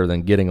 things better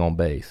than getting on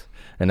base,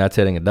 and that's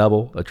hitting a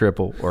double, a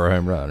triple, or a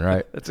home run,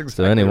 right? That's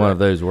exactly so any one right. of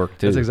those work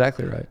too. That's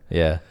exactly right.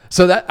 Yeah.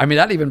 So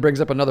that even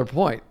brings up another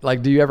point.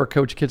 Like, do you ever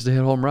coach kids to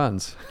hit home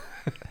runs?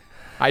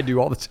 I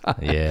do all the time.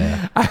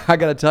 Yeah. I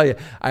got to tell you,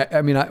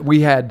 we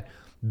had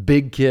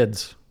big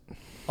kids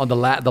on the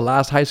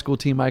last high school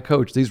team I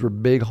coached. These were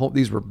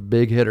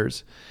big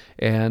hitters,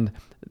 and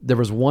there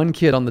was one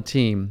kid on the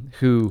team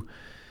who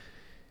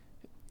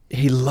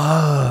he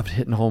loved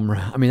hitting home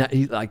runs. I mean,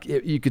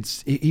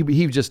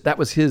 that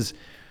was his.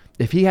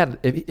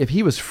 If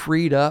he was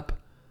freed up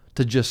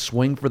to just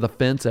swing for the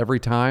fence every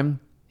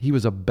time, he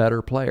was a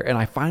better player. And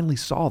I finally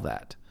saw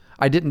that.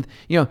 I didn't,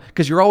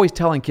 because you're always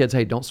telling kids,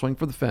 hey, don't swing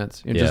for the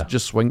fence.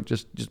 Just swing,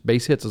 just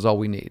base hits is all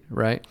we need,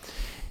 right?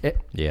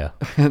 Yeah.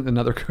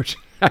 Another coach,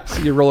 I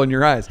see you rolling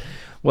your eyes.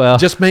 Well,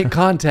 just make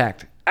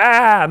contact.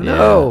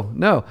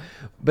 No.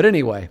 But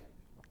anyway,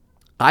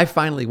 I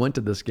finally went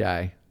to this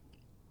guy.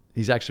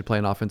 He's actually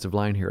playing offensive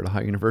line here at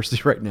Ohio University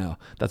right now.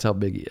 That's how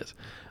big he is.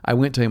 I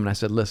went to him and I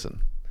said,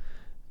 listen,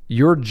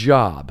 your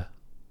job,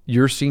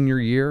 your senior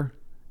year,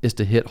 is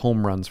to hit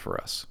home runs for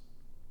us.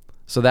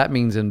 So that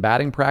means in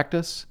batting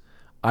practice,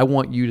 I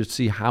want you to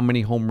see how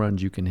many home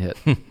runs you can hit.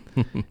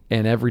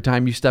 And every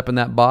time you step in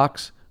that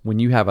box, when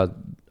you have a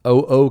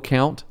 0-0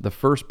 count, the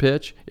first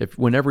pitch,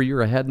 whenever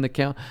you're ahead in the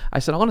count, I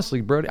said,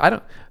 honestly, Brody, I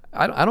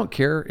don't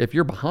care if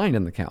you're behind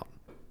in the count.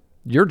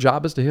 Your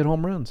job is to hit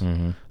home runs.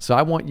 Mm-hmm. So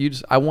I want you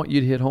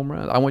to hit home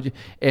runs. I want you,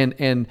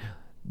 and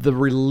the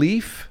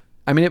relief.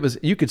 I mean,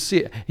 you could see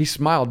it. He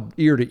smiled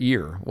ear to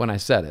ear when I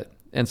said it,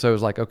 and so it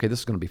was like, okay, this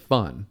is going to be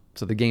fun.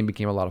 So the game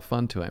became a lot of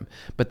fun to him.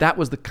 But that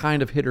was the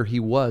kind of hitter he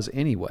was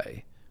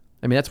anyway.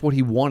 I mean, that's what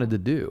he wanted to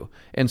do.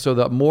 And so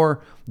the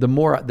more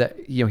that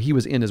he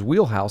was in his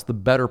wheelhouse, the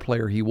better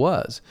player he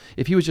was.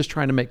 If he was just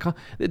trying to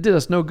it did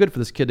us no good for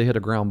this kid to hit a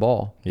ground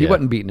ball. Yeah. He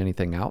wasn't beating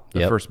anything out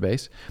at first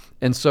base.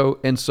 And so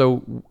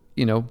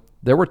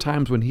there were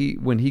times when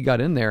he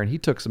got in there and he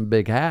took some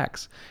big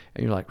hacks,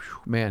 and you're like,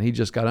 man, he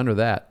just got under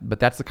that.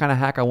 But that's the kind of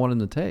hack I want him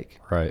to take.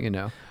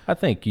 Right. I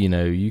think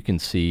you can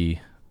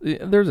see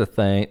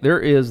there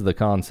is the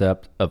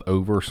concept of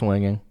over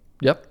swinging.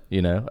 Yep.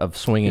 Of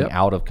swinging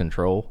out of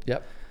control.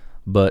 Yep.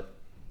 But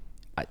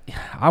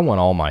I want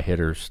all my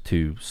hitters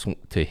to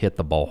hit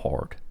the ball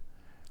hard.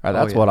 Right?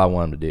 That's what I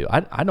want them to do.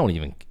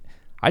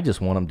 I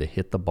just want them to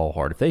hit the ball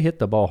hard. If they hit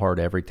the ball hard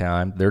every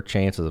time, their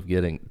chances of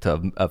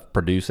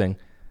producing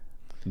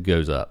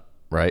goes up.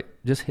 Right?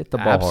 Just hit the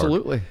ball hard.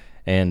 Absolutely.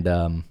 And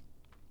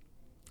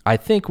I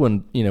think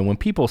when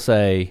people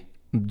say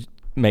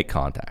make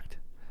contact,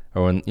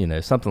 or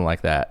when something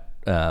like that.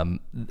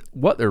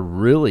 What they're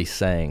really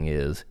saying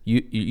is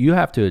you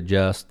have to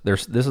adjust.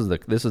 This is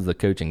the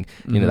coaching.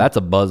 Mm-hmm. That's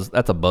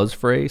a buzz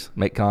phrase.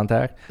 Make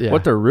contact. Yeah.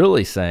 What they're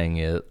really saying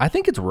is, I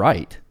think it's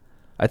right.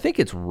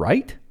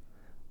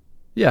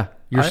 Yeah,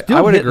 you're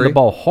still hitting the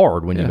ball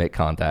hard when you make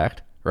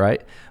contact,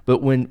 right?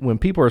 But when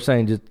people are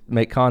saying just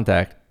make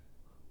contact,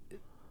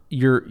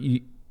 you're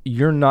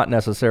not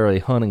necessarily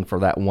hunting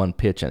for that one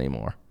pitch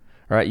anymore,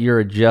 right? You're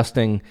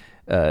adjusting.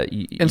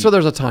 And so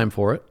there's a time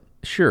for it.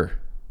 Sure.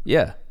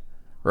 Yeah.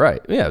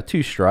 Right. Yeah.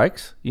 2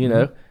 strikes,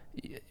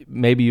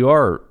 maybe you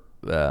are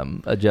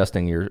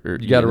adjusting your.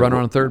 You got to run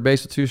on third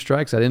base with 2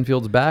 strikes. That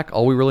infield's back.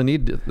 All we really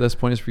need at this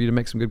point is for you to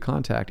make some good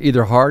contact,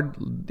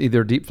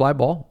 either deep fly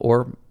ball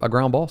or a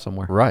ground ball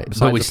somewhere. Right.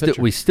 But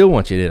we still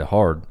want you to hit it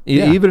hard,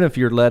 even if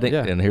you're letting.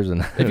 Yeah. And here's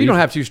if you don't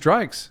have 2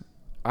 strikes,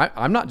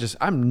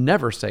 I'm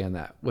never saying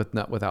that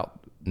without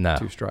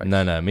 2 strikes.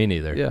 No, me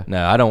neither. Yeah.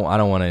 No, I don't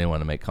want anyone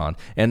to make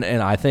and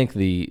I think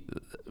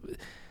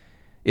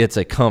it's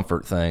a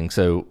comfort thing.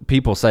 So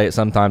people say it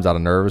sometimes out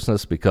of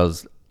nervousness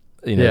because,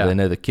 they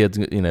know the kids,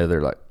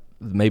 they're like,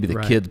 maybe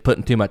the kid's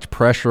putting too much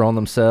pressure on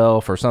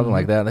themselves or something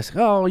like that. And they say,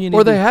 oh, you need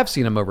or they have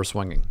seen them over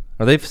swinging.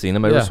 Or they've seen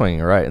them over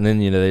swinging, right? And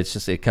then,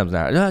 it comes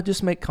out,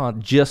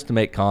 just to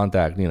make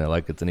contact,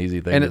 like it's an easy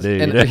thing to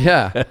do.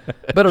 Yeah.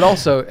 But it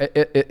also,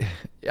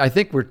 I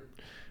think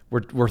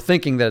we're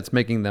thinking that it's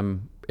making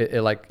them,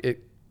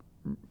 it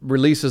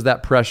releases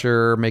that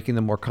pressure, making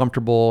them more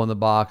comfortable in the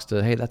box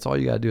to, hey, that's all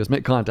you got to do is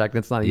make contact.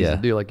 That's not easy to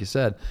do, like you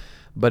said.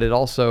 But it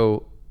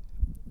also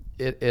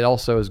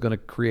is going to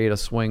create a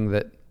swing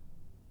that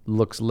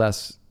looks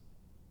less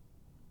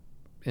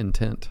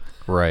intent.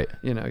 Right.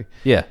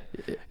 Yeah.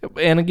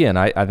 And again,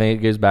 I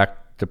think it goes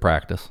back to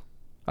practice.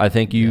 I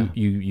think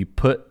you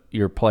put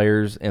your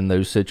players in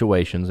those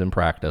situations in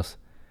practice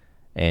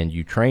and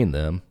you train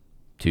them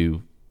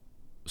to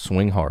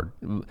swing hard.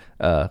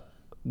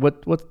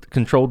 What's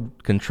controlled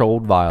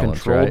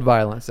violence? Controlled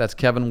violence. That's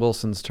Kevin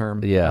Wilson's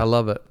term. Yeah, I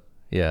love it.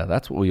 Yeah,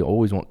 that's what we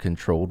always want.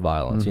 Controlled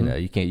violence.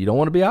 Mm-hmm. You don't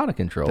want to be out of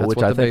control, that's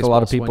which I think a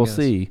lot of people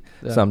see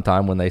Yeah.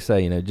 sometime when they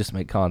say, just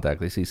make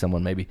contact. They see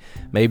someone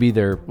maybe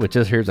they're,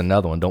 here's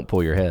another one. Don't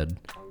pull your head.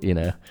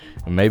 And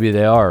maybe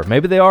they are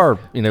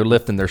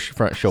lifting their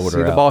front shoulder.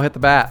 See the ball hit the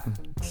bat.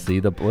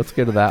 Let's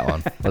go to that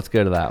one.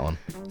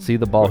 See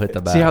the ball hit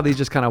the bat. See how these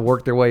just kind of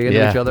work their way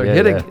into each other. Yeah,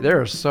 hitting. Yeah.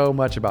 There is so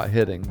much about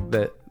hitting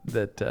that.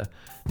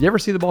 You ever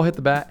see the ball hit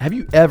the bat? Have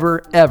you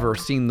ever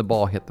seen the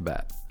ball hit the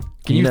bat?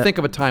 Can you think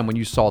of a time when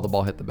you saw the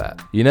ball hit the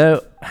bat? You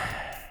know,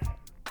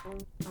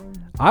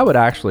 I would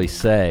actually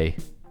say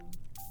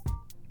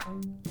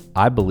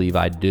I believe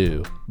I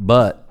do,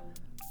 but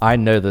I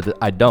know that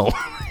I don't.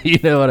 You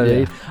know what I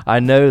mean? I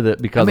know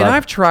that because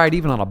I've tried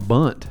even on a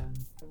bunt.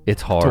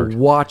 It's hard to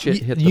watch it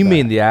hit the You bat.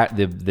 mean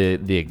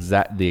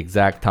the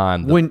exact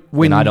time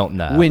when I don't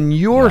know. When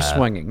you're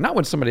swinging, not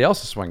when somebody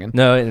else is swinging.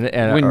 No,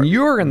 and when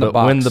you're in the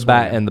box when the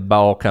bat swinging. and the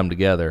ball come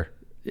together.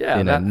 Yeah,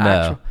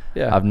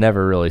 I've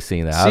never really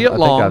seen that. I think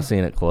I've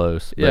seen it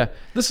close. Yeah,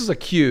 this is a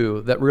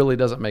cue that really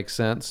doesn't make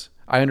sense.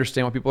 I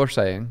understand what people are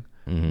saying.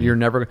 Mm-hmm. You're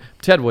never.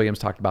 Ted Williams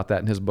talked about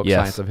that in his book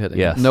Science of Hitting.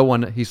 Yes. No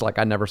one. He's like,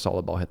 I never saw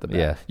the ball hit the bat.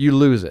 Yeah. You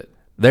lose it.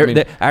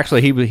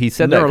 Actually, he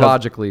said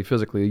neurologically,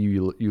 physically,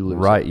 you lose.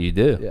 Right, it. you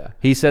do. Yeah.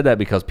 He said that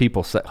because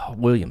people said, "Oh,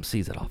 Williams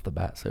sees it off the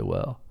bat so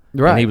well."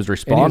 Right. And he was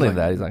responding to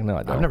that. He's like, "No,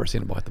 I don't. I've never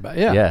seen a ball hit the bat."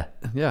 Yeah.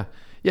 Yeah.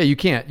 You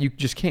can't. You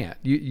just can't.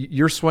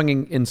 You're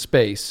swinging in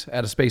space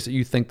at a space that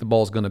you think the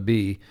ball's going to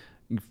be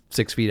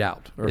 6 feet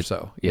out or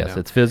so. Yes,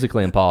 it's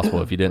physically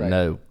impossible. If you didn't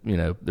know,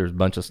 there's a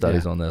bunch of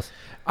studies on this.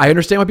 I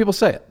understand why people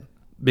say it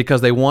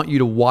because they want you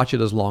to watch it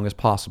as long as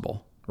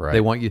possible. Right.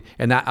 They want you,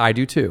 and that I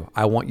do too.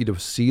 I want you to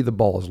see the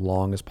ball as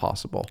long as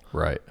possible.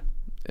 Right.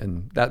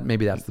 And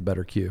maybe that's the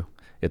better cue.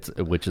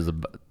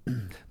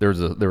 There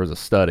was a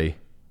study.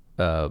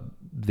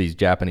 These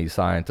Japanese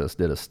scientists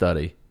did a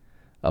study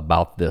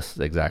about this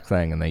exact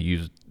thing, and they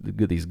used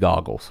these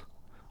goggles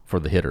for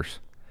the hitters,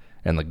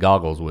 and the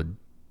goggles would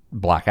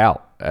black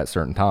out at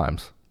certain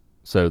times.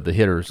 So the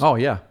hitters. Oh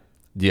yeah.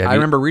 I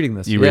remember reading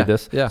this. You read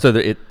this? Yeah. So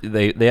they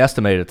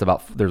estimated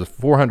there's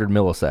 400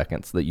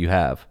 milliseconds that you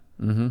have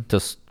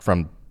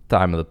from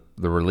time of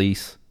the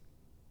release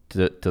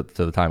to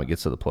the time it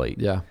gets to the plate.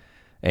 Yeah.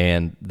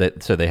 And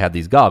so they had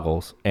these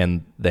goggles,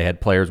 and they had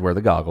players wear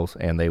the goggles,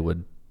 and they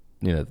would,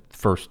 the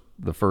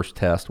first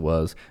test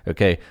was,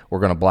 okay, we're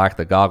going to black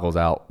the goggles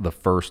out the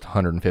first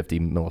 150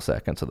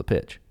 milliseconds of the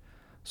pitch.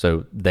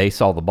 So they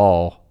saw the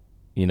ball,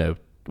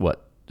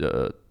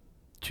 2/3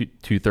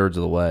 of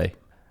the way.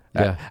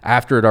 Yeah.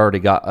 After it already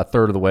got a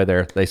third of the way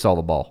there, they saw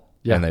the ball,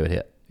 and they would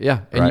hit.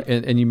 Yeah. And, right?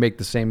 and you make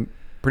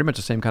pretty much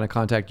the same kind of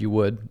contact you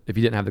would if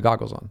you didn't have the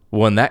goggles on.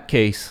 Well, in that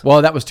case,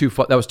 that was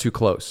too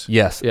close.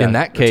 Yes, yeah, in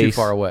that case, too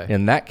far away.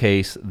 In that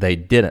case, they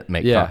didn't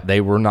make.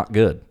 They were not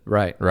good.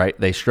 Right.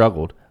 They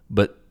struggled,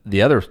 but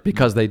the others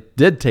because they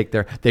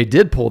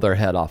did pull their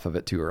head off of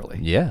it too early.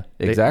 Yeah,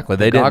 exactly.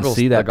 They didn't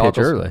see that pitch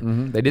early.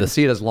 Mm-hmm. They didn't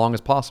see it as long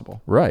as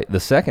possible. Right. The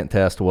second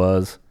test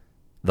was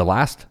the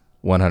last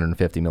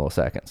 150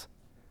 milliseconds,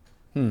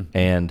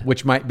 and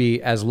which might be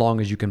as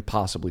long as you can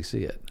possibly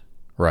see it.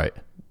 Right.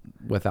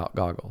 Without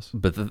goggles.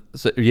 But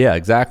yeah,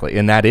 exactly.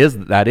 And that is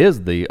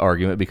the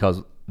argument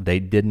because they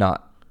did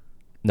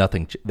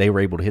nothing. They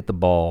were able to hit the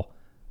ball,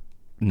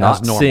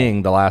 not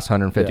seeing the last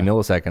 150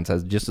 milliseconds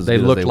as just as they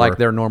good looked as they like were.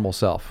 their normal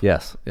self.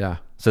 Yes. Yeah.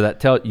 So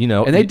that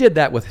and they did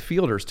that with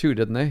fielders too,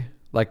 didn't they?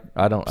 Like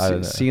I don't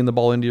know. Seeing the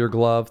ball into your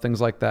glove,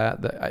 things like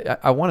that.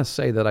 I want to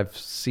say that I've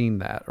seen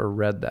that or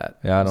read that.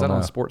 Yeah, I don't know. Is that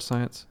on Sports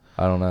Science?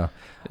 I don't know.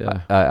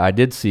 Yeah, I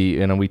did see,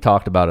 and we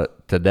talked about it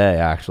today.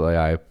 Actually,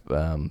 I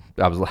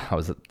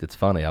was. It's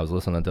funny. I was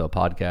listening to a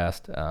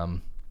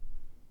podcast,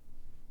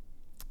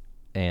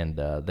 and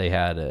they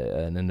had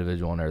an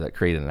individual in there that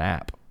created an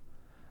app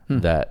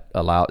that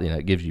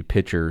it gives you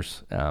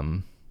pictures.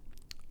 I'm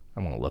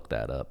gonna look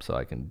that up so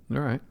I can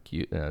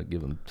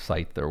give them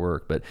cite their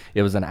work. But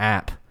it was an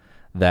app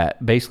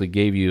that basically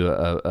gave you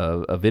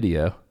a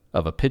video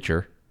of a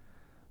pitcher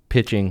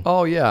pitching.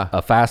 Oh yeah,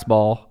 a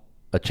fastball,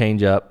 a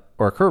changeup,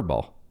 or a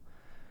curveball,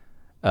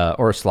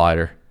 or a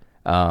slider,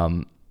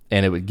 and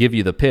it would give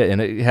you the pitch,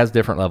 and it has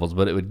different levels,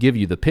 but it would give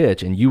you the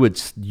pitch, and you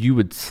would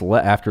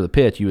after the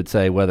pitch, you would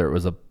say whether it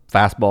was a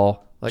fastball,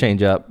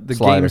 changeup, the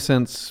slider. Game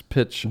Sense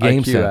pitch.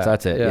 Game IQ Sense, app.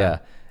 that's it. Yeah,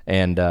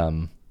 and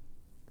a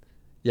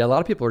lot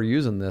of people are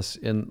using this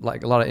a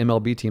lot of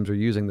MLB teams are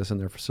using this in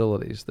their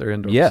facilities, their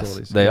indoor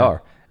facilities. Yes, they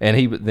are. And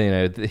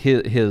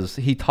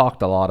he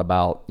talked a lot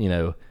about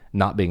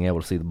not being able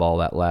to see the ball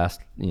that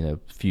last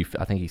few.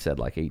 I think he said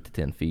like 8 to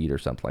 10 feet or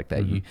something like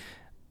that.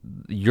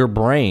 Your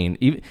brain,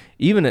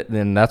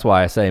 and that's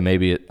why I say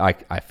maybe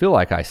I feel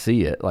like I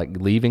see it like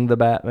leaving the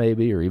bat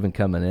maybe or even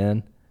coming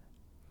in,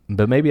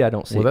 but maybe I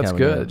don't see. Well, it that's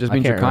coming good. in. It just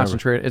means you're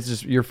concentrating. It's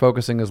just you're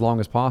focusing as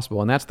long as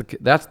possible, and that's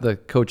the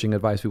coaching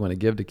advice we want to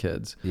give to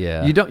kids.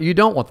 Yeah, you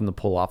don't want them to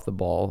pull off the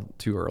ball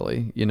too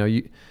early.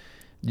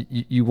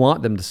 You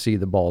want them to see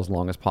the ball as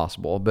long as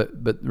possible, but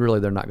really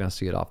they're not going to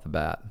see it off the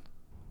bat.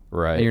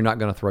 Right. And you're not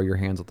going to throw your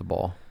hands at the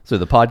ball. So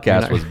the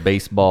podcast was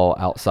baseball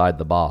outside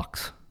the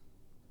box.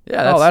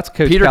 Yeah, that's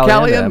Coach Peter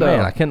Caliendo.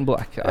 Man, I couldn't.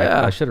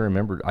 I should have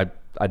remembered.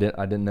 I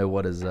didn't know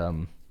what his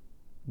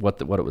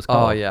what it was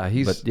called. Oh yeah,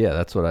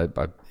 that's what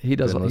I he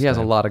does. He has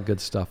a lot of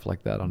good stuff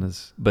like that on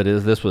his. But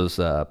this was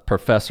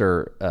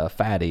Professor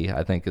Fadde,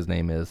 I think his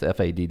name is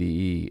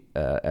Fadde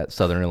at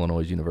Southern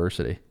Illinois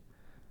University.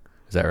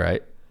 Is that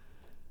right?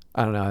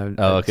 I don't know.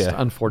 Oh, it's okay. an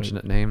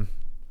unfortunate name.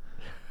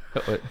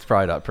 It's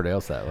probably not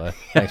pronounced that way.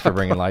 Thanks for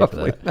bringing light to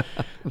that.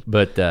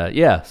 But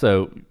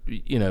so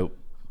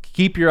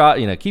keep your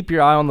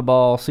eye on the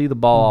ball, see the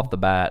ball off the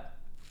bat.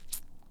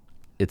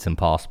 It's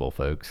impossible,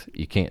 folks.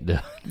 You can't do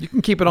it. You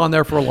can keep it on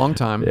there for a long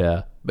time.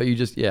 Yeah. But you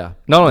just, Not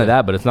only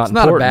that, but it's not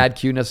not a important. bad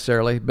cue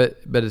necessarily, but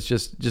it's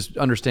just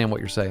understand what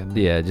you're saying.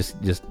 Yeah, just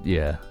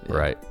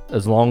right.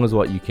 As long as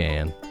what you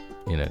can,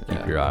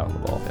 keep your eye on the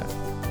ball.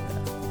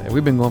 Yeah. Hey,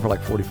 we've been going for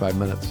like 45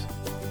 minutes.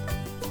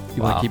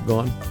 You want to keep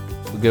going?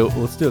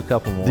 Let's do a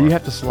couple more. Do you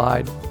have to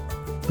slide?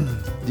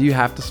 Do you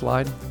have to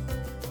slide?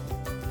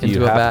 Do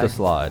you have to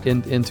slide?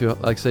 Into,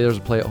 like, say there's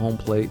a play at home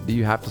plate. Do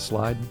you have to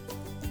slide?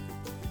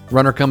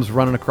 Runner comes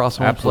running across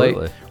home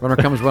Absolutely. plate. Runner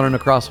comes running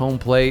across home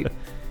plate.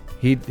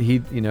 He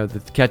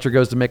the catcher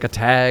goes to make a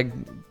tag,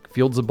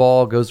 fields the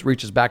ball,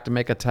 reaches back to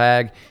make a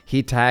tag.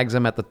 He tags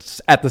him at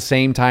the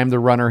same time the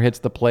runner hits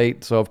the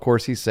plate. So of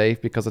course he's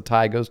safe because a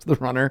tie goes to the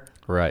runner.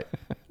 Right.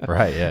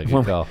 Yeah.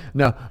 Good call.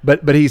 No,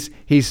 but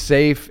he's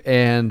safe,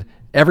 and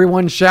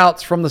everyone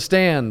shouts from the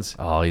stands.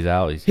 Oh, he's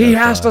out. He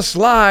has to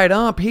slide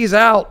up. He's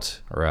out.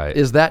 Right.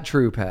 Is that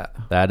true, Pat?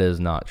 That is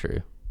not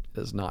true.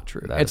 Is not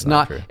true. It's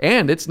not true.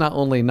 And it's not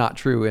only not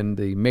true in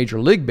the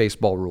Major League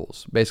Baseball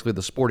rules, basically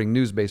the sporting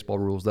news baseball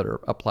rules that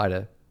apply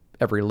to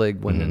every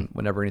league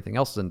whenever anything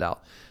else is in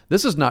doubt.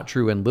 This is not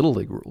true in Little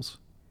League rules.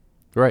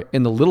 Right.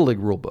 In the Little League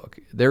rule book,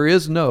 there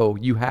is no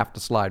you have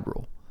to slide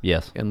rule.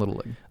 Yes. In Little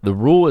League. The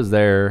rule is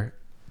there.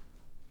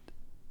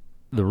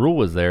 The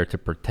rule is there to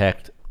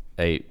protect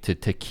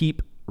to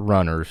keep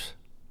runners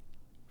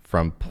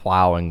from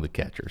plowing the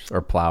catchers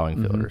or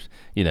plowing fielders.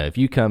 If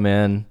you come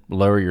in,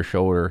 lower your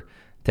shoulder,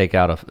 take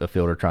out a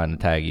fielder trying to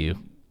tag you,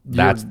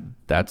 that's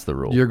the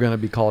rule. You're going to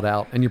be called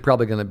out, and you're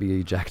probably going to be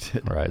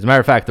ejected. Right. As a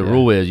matter of fact, the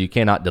rule is you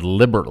cannot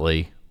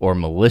deliberately or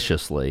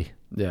maliciously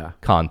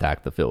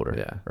contact the fielder.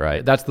 Yeah.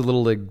 Right. That's the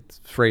Little League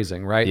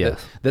phrasing, right?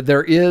 Yes. That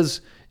there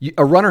is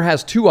a runner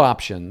has two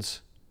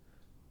options.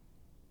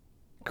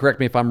 Correct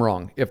me if I'm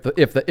wrong.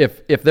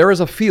 If there is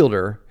a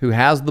fielder who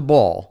has the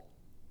ball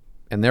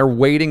and they're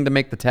waiting to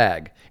make the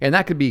tag, and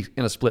that could be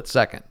in a split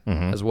second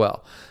as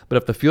well. But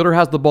if the fielder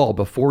has the ball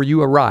before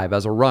you arrive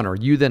as a runner,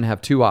 you then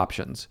have two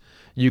options.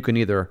 You can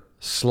either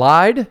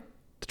slide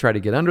to try to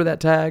get under that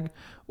tag,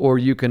 or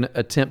you can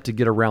attempt to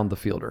get around the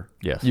fielder.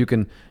 Yes. You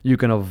can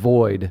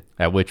avoid.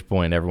 At which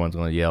point everyone's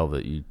going to yell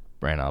that you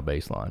ran out of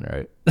baseline,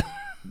 right?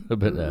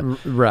 But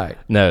right.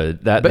 No,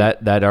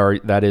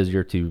 that is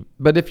your two.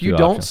 But if you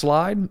don't options.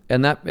 slide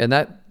and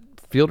that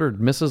fielder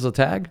misses a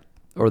tag,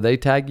 or they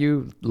tag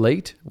you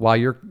late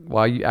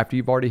after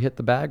you've already hit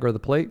the bag or the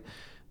plate,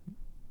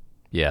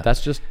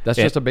 that's just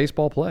a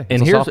baseball play.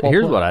 And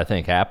here's what I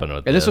think happened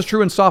with this. And this is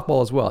true in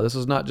softball as well. This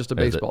is not just a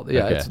baseball.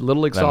 Yeah, okay. It's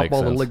Little League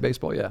softball, Little League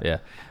baseball. Yeah. Yeah.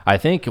 I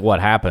think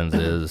what happens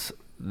is,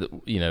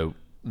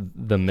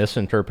 the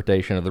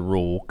misinterpretation of the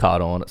rule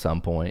caught on at some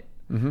point,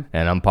 and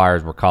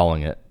umpires were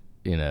calling it.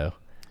 Yeah,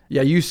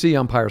 you see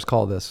umpires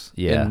call this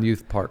in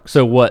youth parks.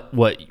 So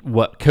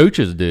what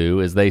coaches do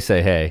is they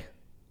say, hey,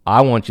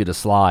 I want you to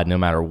slide no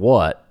matter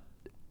what,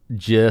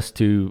 just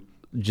to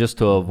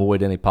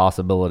avoid any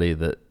possibility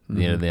that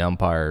the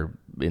umpire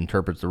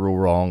interprets the rule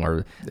wrong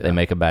or they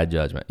make a bad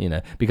judgment.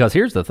 Because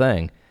here's the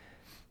thing: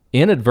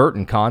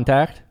 inadvertent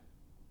contact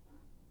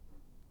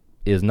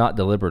is not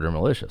deliberate or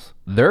malicious.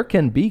 There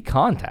can be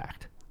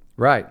contact,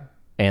 right?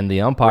 And the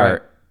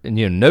umpire,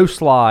 no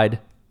slide.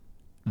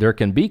 There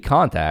can be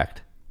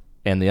contact,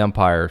 and the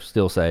umpire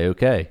still say,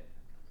 okay,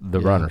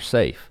 the runner's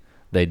safe.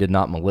 They did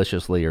not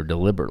maliciously or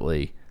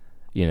deliberately,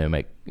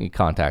 make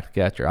contact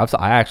the catcher.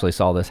 I actually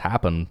saw this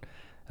happen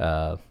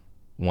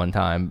one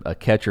time. A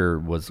catcher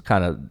was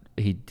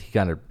he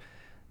kind of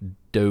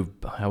dove,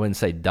 I wouldn't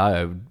say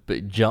dove,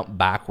 but jumped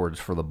backwards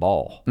for the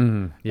ball.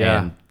 And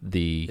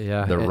the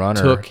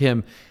runner took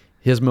him,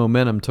 his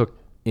momentum took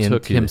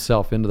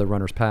himself into the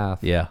runner's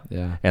path. Yeah.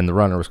 And the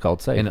runner was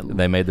called safe. And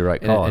they made the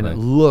right call. And it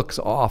looks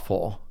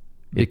awful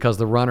because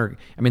the runner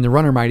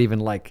might even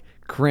lift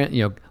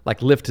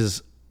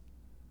his,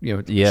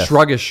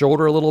 shrug his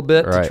shoulder a little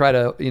bit to try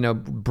to,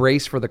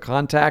 brace for the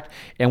contact.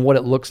 And what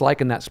it looks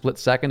like in that split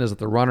second is that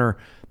the runner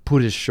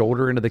put his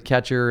shoulder into the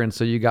catcher. And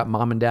so you got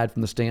mom and dad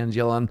from the stands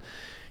yelling,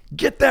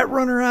 get that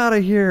runner out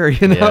of here.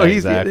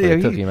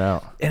 Exactly. Took him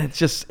out. And it's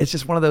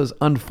just one of those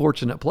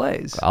unfortunate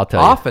plays. I'll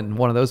tell you. Often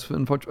one of those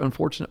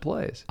unfortunate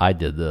plays. I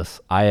did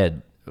this.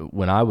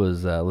 When I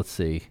was, so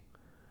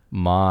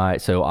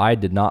I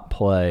did not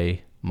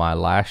play my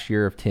last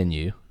year of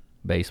 10U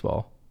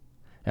baseball,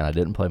 and I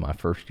didn't play my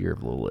first year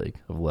of Little League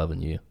of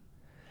 11U.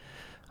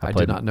 I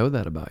did not know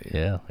that about you.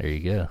 Yeah, there you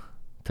go.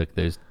 Took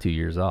those 2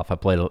 years off. I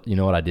played, you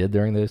know what I did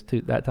during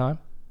that time?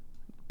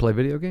 Play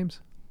video games?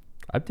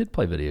 I did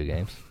play video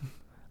games,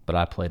 but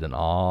I played an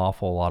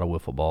awful lot of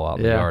wiffle ball out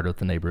in the yard with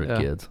the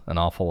neighborhood kids. An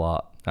awful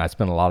lot. I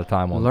spent a lot of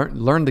time on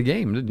learn the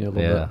game, didn't you? A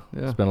little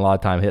bit. Spent a lot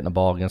of time hitting a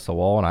ball against the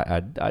wall,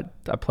 and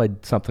I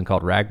played something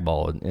called rag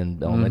ball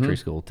in elementary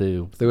school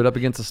too. Threw it up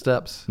against the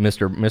steps.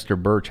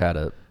 Mr. Birch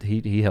had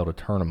he held a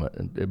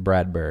tournament at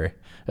Bradbury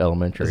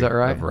Elementary. Is that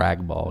right? Of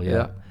rag ball,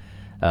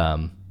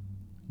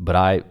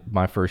 But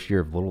my first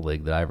year of Little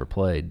League that I ever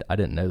played, I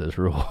didn't know this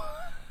rule.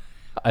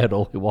 I had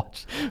only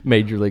watched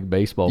Major League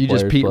Baseball. You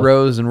just Pete play.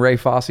 Rose and Ray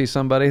Fosse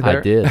somebody there?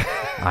 I did.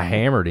 I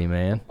hammered him,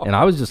 man. And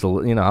I was just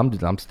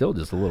I'm still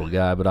just a little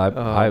guy,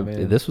 but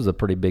this was a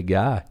pretty big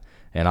guy,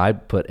 and I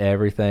put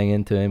everything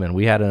into him. And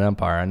we had an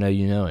umpire. I know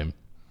you know him.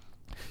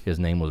 His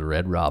name was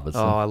Red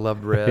Robinson. Oh, I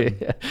loved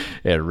Red.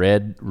 And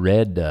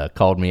Red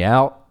called me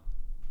out.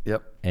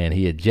 Yep. And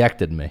he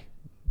ejected me.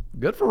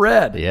 Good for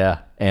Red. Yeah.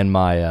 And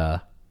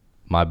my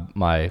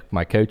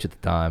coach at the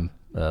time,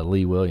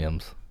 Lee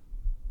Williams,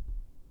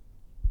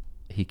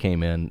 he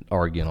came in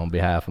arguing on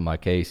behalf of my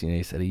case, and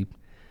he said he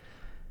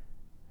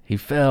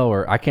fell,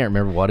 or I can't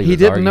remember what he was He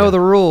didn't arguing. know the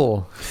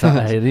rule. He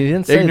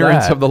didn't say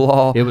Ignorance that. of the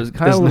law. It was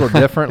kind of a little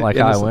different, like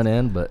how I innocent. went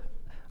in, but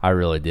I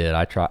really did.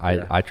 I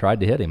tried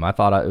to hit him. I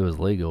thought it was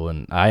legal,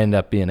 and I ended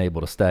up being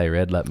able to stay.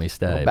 Red let me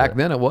stay. Well, back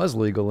then, it was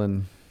legal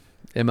in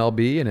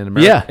MLB and in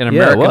American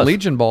it was.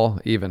 Legion ball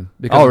even.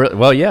 Because really?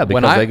 Well, yeah,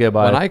 because they go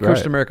by. When I coached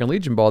right. American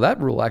Legion ball,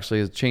 that rule actually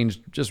has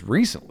changed just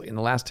recently in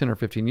the last 10 or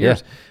 15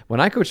 years. Yeah. When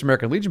I coached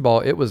American Legion ball,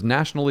 it was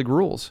National League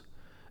rules,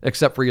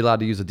 except for you're allowed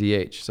to use a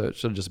DH. So it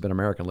should have just been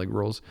American League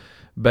rules.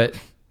 But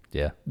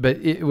Yeah.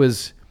 But there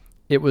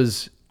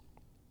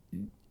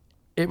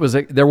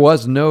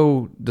was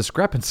no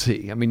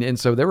discrepancy. I mean, and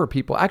so there were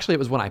people. Actually, it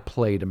was when I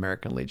played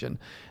American Legion,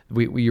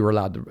 we were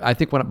allowed to. I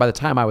think by the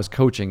time I was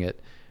coaching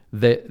it,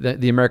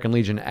 the American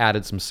Legion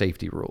added some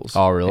safety rules.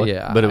 Oh, really?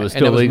 Yeah, But it was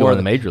still legal in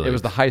the major leagues. It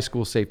was the high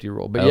school safety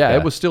rule. But Okay. yeah,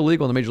 it was still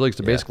legal in the major leagues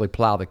to basically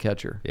plow the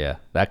catcher. Yeah,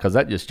 because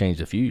that just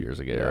changed a few years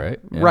ago, right?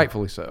 Yeah.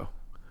 Rightfully so.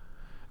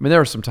 I mean, there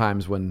were some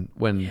times when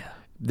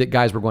the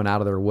guys were going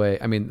out of their way.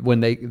 I mean, when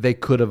they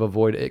could have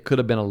avoided, it could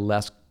have been a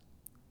less.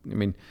 I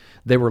mean,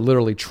 they were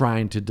literally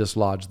trying to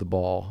dislodge the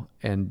ball,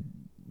 and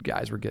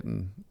guys were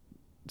getting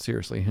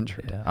seriously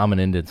injured. Yeah, I'm an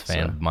Indians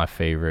fan. My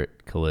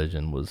favorite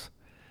collision was,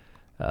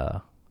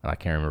 I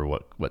can't remember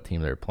what team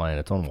they were playing.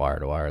 It's on Wire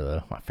to Wire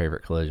though. My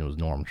favorite collision was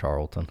Norm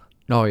Charlton.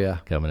 Oh yeah,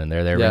 coming in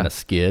there. They were in a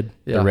skid.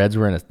 Yeah. The Reds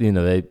were in a.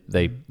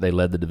 They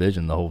led the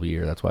division the whole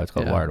year. That's why it's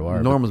called Wire to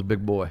Wire. Norm was a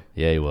big boy.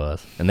 Yeah, he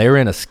was. And they were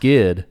in a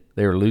skid.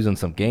 They were losing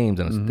some games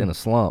in a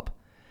slump.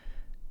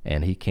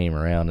 And he came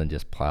around and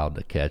just plowed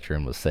the catcher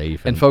and was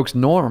safe. And folks,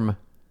 Norm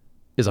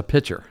is a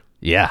pitcher.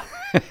 Yeah.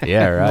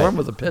 Yeah, right. Norm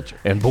was a pitcher.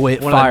 And boy,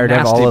 it One of the fired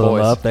nasty all of them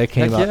boys. up. They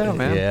came Heck up. yeah,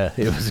 man. Yeah,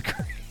 it was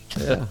great.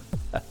 Yeah.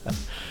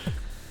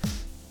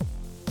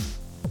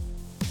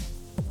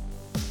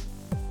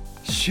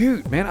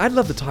 Shoot, man, I'd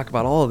love to talk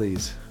about all of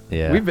these.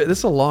 Yeah. This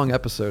is a long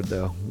episode,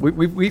 though. We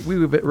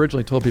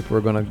originally told people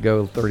we were going to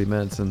go 30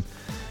 minutes, and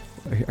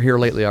here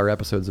lately our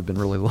episodes have been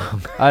really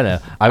long. I know.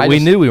 We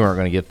knew we weren't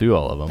going to get through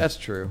all of them. That's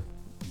true.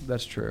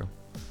 That's true.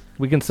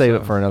 We can save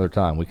it for another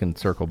time. We can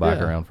circle back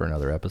Yeah. around for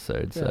another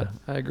episode. So.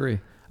 Yeah, I agree.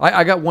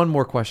 I got one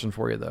more question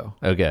for you, though.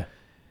 Okay.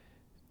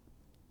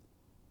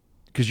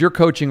 Because you're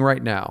coaching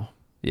right now.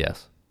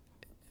 Yes.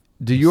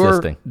 Do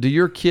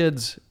your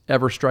kids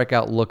ever strike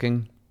out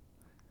looking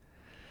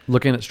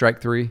at strike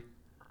three?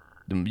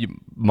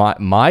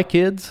 My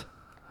kids,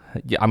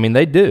 yeah, I mean,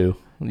 they do.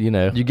 You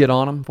know, You get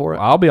on them for it?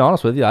 I'll be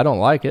honest with you, I don't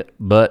like it,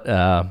 but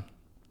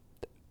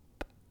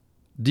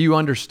Do you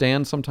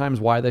understand sometimes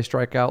why they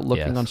strike out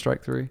looking Yes. on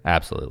strike three?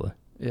 absolutely,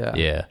 Yeah.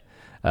 yeah.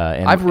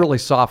 And I've really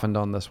softened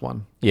on this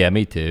one. yeah,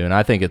 me too. And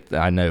I think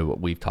I know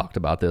we've talked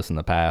about this in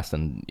the past,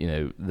 and you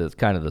know, that's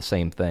kind of the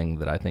same thing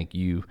that I think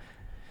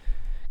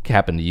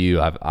happened to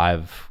you.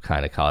 I've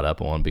kind of caught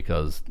up on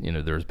because you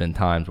know there's been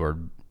times where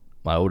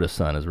my oldest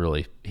son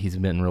he's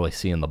been really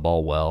seeing the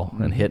ball well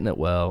and hitting it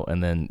well,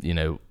 and then you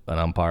know an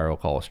umpire will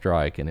call a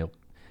strike and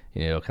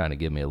he'll kind of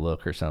give me a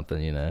look or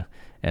something, you know,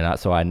 and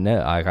so I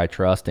know I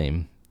trust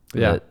him.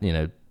 Yeah. That, you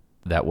know,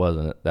 that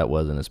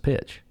wasn't his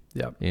pitch.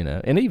 Yeah. You know,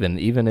 and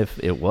even if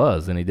it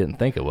was and he didn't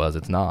think it was,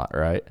 it's not,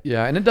 right?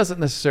 Yeah, and it doesn't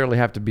necessarily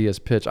have to be his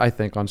pitch, I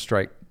think, on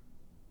strike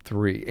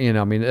three. You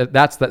know, I mean,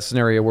 that's that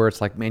scenario where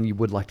it's like, man, you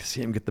would like to see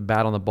him get the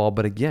bat on the ball,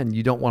 but again,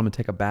 you don't want him to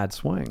take a bad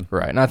swing.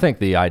 Right. And I think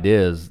the idea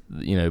is,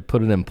 you know,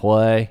 put it in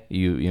play,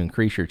 you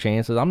increase your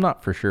chances. I'm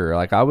not for sure.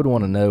 Like, I would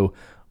want to know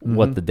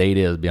what the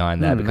data is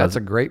behind that. Because That's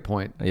a great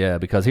point. Yeah,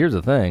 because here's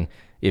the thing.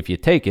 If you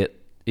take it,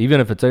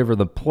 even if it's over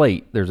the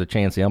plate, there's a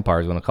chance the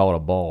umpire is going to call it a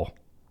ball.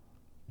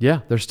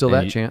 Yeah, there's still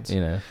that chance. You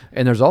know.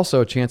 And there's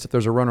also a chance that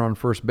there's a runner on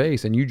first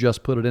base and you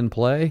just put it in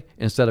play,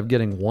 instead of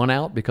getting one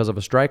out because of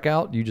a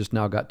strikeout, you just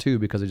now got two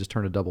because he just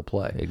turned a double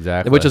play.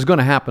 Exactly. Which is going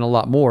to happen a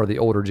lot more the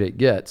older Jake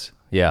gets.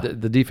 Yeah.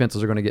 The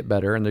defenses are going to get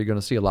better, and they're going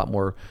to see a lot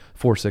more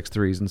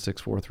 4.63s and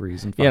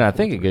 6.43s and 5.43s. Yeah, and I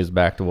think it goes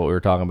back to what we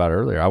were talking about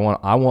earlier. I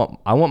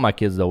want my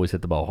kids to always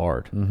hit the ball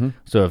hard. Mm-hmm.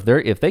 So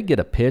if they get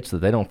a pitch that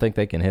they don't think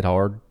they can hit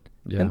hard,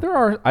 and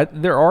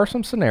there are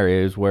some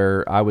scenarios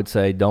where I would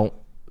say don't,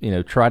 you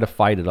know, try to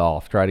fight it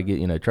off, try to get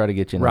you another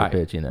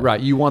pitch, you know. Right.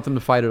 You want them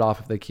to fight it off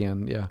if they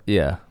can. Yeah.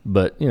 Yeah,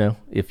 but you know,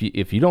 if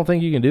you don't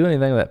think you can do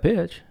anything with that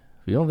pitch,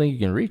 if you don't think you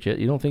can reach it,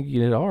 you don't think you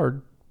can hit it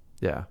hard,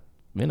 Yeah.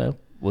 you know,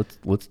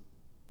 let's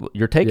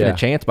you're taking a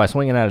chance by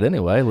swinging at it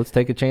anyway. Let's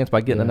take a chance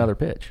by getting another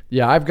pitch.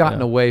 Yeah, I've gotten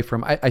away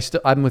from.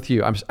 I'm with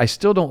you. I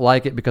still don't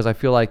like it because I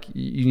feel like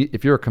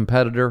if you're a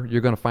competitor,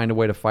 you're going to find a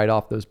way to fight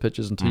off those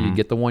pitches until you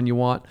get the one you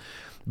want.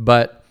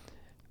 But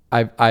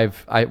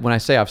when I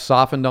say I've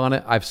softened on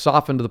it, I've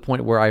softened to the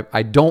point where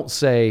I don't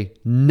say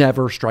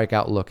never strike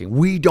out looking.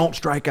 We don't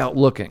strike out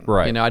looking.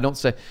 Right. You know, I don't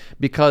say,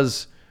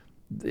 because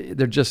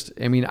they're just,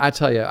 I mean, I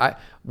tell you,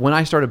 when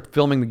I started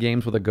filming the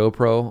games with a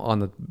GoPro on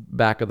the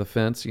back of the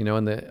fence, you know,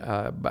 on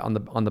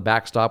the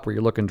backstop where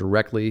you're looking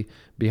directly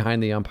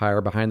behind the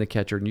umpire, behind the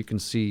catcher, and you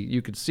could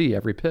see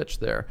every pitch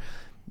there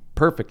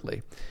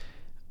perfectly.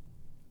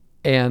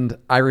 And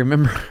I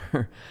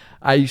remember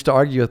I used to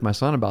argue with my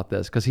son about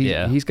this because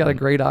he's got a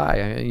great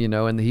eye, you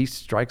know, and he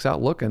strikes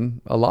out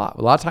looking a lot.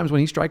 A lot of times when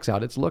he strikes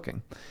out, it's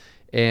looking.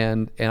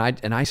 And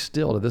I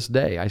still, to this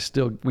day,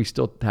 we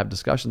still have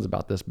discussions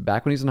about this.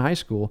 Back when he's in high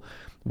school,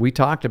 we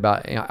talked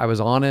about, I was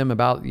on him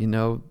about, you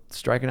know,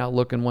 striking out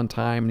looking one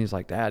time, and he's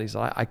like, Dad,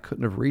 I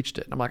couldn't have reached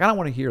it. And I'm like, I don't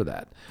want to hear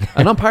that.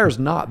 An umpire's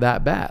not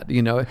that bad,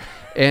 you know.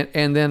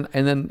 And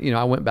then, you know,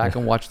 I went back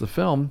and watched the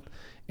film,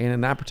 and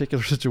in that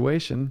particular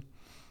situation,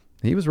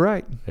 he was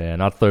right. Yeah,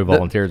 not to throw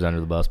volunteers under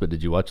the bus, but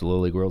did you watch the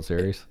Little League World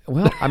Series?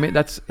 Well, I mean,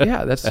 that's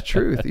the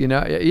truth. You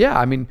know, yeah.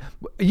 I mean,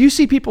 you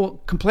see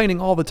people complaining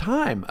all the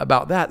time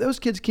about that. Those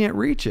kids can't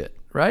reach it,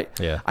 right?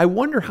 Yeah. I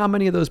wonder how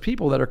many of those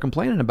people that are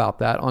complaining about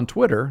that on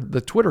Twitter,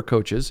 the Twitter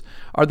coaches,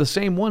 are the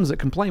same ones that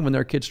complain when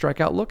their kids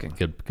strike out looking.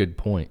 Good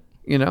point.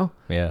 You know?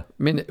 Yeah.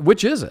 I mean,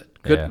 which is it?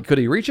 Could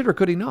he reach it or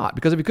could he not?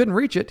 Because if he couldn't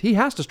reach it, he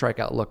has to strike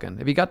out looking.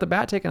 If he got the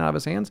bat taken out of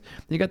his hands,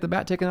 he got the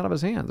bat taken out of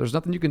his hands. There's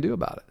nothing you can do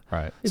about it.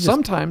 Right.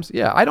 Sometimes,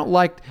 I don't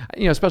like,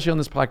 you know, especially on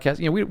this podcast,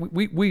 you know,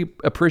 we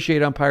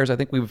appreciate umpires. I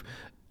think we've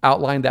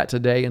outlined that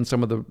today in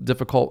some of the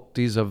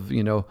difficulties of,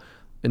 you know,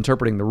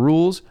 interpreting the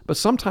rules. But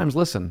sometimes,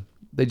 listen,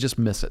 they just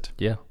miss it.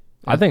 Yeah.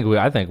 I think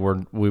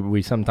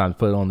we sometimes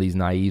put on these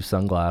naive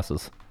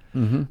sunglasses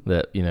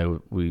that, you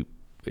know,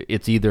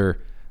 it's either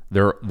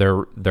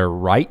they're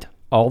right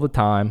all the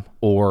time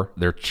or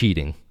they're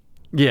cheating.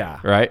 Yeah.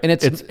 Right.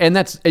 And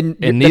that's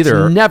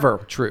neither never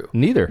true.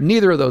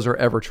 Neither of those are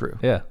ever true.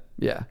 Yeah.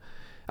 Yeah.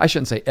 I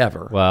shouldn't say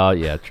ever. Well,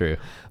 yeah, true.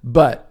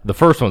 But the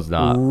first one's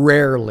not.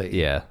 Rarely.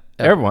 Yeah.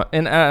 Ever. Everyone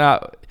and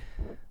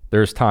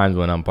there's times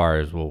when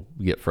umpires will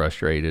get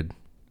frustrated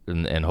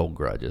and hold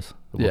grudges.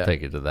 We'll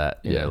take it to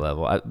that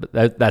level.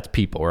 That's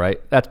people, right?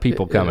 That's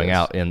people coming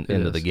out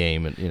into the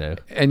game, and you know.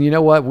 And you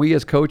know what? We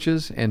as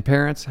coaches and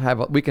parents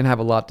we can have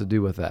a lot to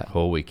do with that.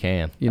 Oh, we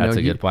can. You that's know,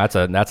 a good point.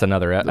 That's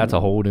a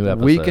whole new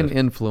episode. We can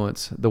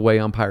influence the way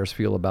umpires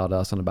feel about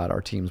us and about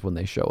our teams when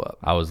they show up.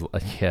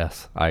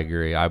 Yes, I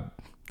agree. I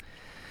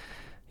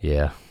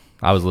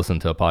was listening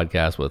to a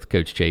podcast with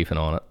Coach Chafin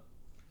on it,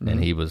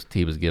 and he was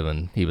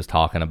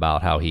talking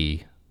about how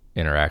he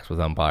interacts with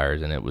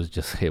umpires, and it was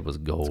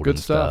golden good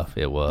stuff.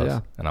 It was. Yeah.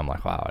 And I'm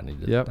like, wow, I need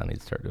to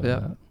start doing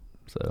that.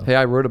 So hey,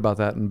 I wrote about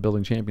that in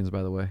Building Champions,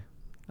 by the way.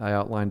 I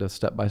outlined a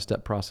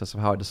step-by-step process of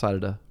how I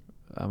decided to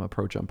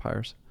approach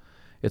umpires.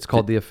 It's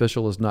called The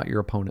Official Is Not Your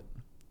Opponent.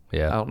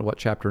 Yeah. I don't know what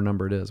chapter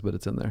number it is, but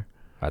it's in there.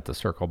 I have to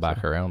circle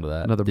back around to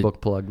that. Another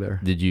book plug there.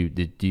 Did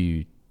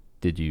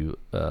you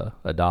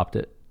adopt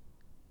it?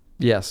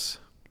 Yes.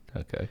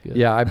 Okay, good.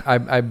 Yeah,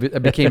 I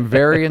became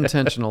very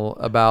intentional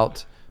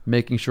about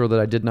making sure that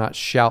I did not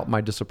shout my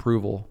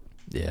disapproval.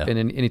 Yeah.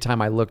 And any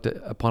time I looked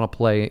upon a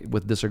play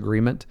with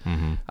disagreement,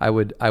 I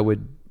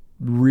would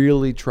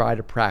really try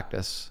to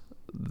practice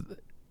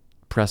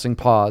pressing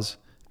pause,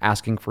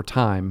 asking for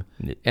time,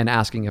 and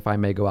asking if I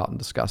may go out and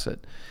discuss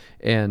it.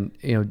 And,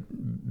 you know,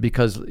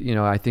 because, you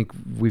know, I think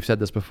we've said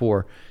this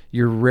before,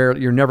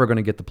 you're never going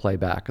to get the play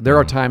back. There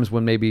are times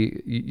when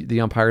maybe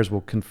the umpires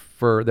will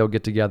confer, they'll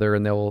get together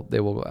and they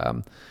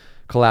will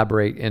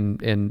collaborate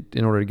in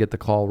order to get the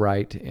call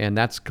right, and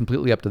that's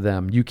completely up to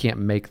them. You can't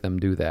make them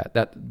do that.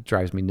 That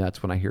drives me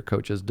nuts when I hear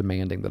coaches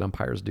demanding that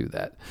umpires do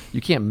that. You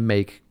can't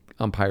make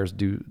umpires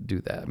do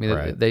that. I mean,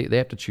 right. they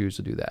have to choose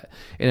to do that.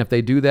 And if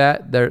they do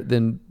that,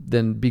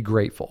 then be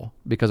grateful,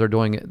 because they're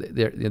doing it.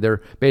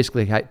 They're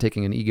basically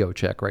taking an ego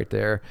check right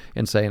there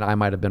and saying, I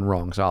might have been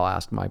wrong, so I'll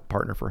ask my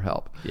partner for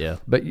help. Yeah.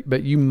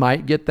 But you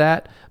might get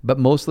that. But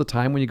most of the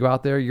time when you go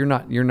out there, you're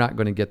not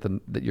going to get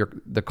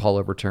the call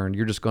overturned.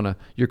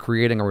 You're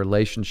creating a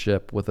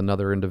relationship with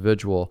another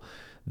individual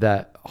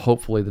that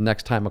hopefully the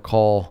next time a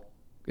call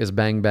is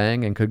bang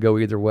bang and could go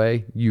either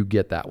way, you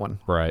get that one.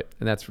 Right.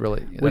 And that's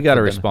really, we got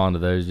to respond to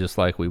those just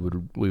like we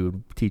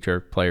would teach our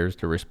players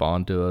to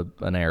respond to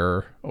an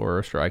error or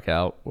a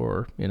strikeout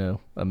or, you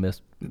know, a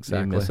miss,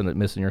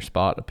 missing your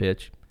spot, a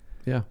pitch.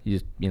 Yeah.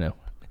 You know,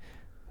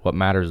 what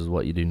matters is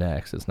what you do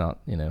next. It's not,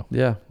 you know,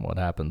 what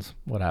happened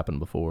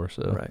before.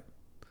 So right.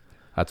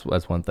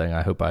 That's one thing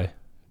I hope I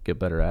get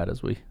better at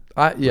as we.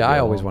 I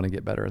always want to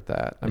get better at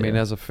that. I mean,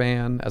 as a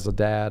fan, as a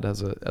dad,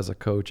 as a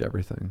coach,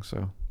 everything.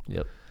 So.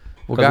 Yep.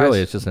 Well, guys, really,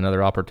 it's just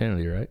another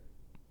opportunity, right?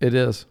 It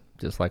is.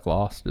 Just like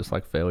loss, just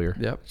like failure.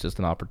 Yep. It's just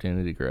an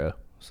opportunity to grow.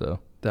 So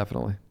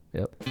definitely.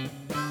 Yep.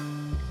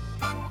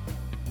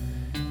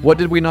 What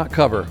did we not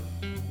cover?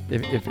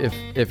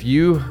 If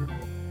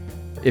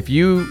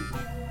you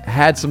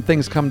had some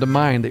things come to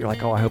mind that you're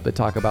like, oh, I hope they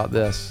talk about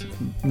this.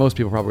 Most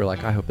people probably are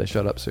like, I hope they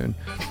shut up soon.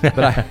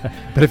 But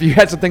if you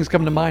had some things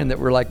come to mind that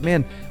were like,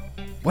 man,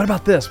 what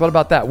about this? What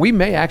about that? We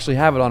may actually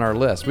have it on our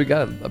list. We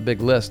got a big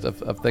list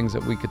of things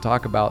that we could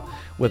talk about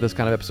with this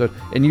kind of episode.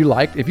 And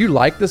if you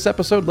like this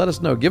episode, let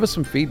us know. Give us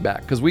some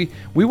feedback, because we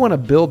want to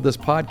build this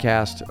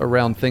podcast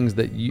around things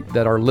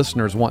that our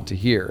listeners want to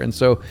hear. And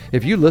so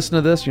if you listen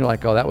to this and you're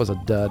like, oh, that was a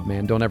dud,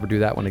 man, don't ever do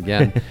that one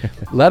again.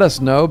 Let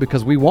us know,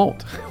 because we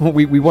won't.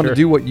 We want to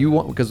do what you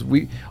want, because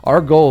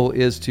our goal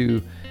is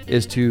to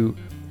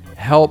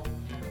help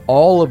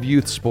all of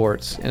youth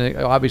sports, and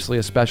obviously,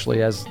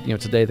 especially as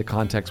today the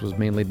context was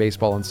mainly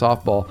baseball and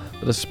softball,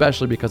 but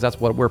especially because that's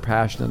what we're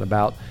passionate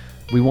about.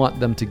 We want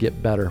them to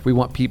get better. We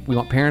want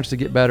parents to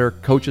get better,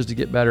 coaches to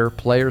get better,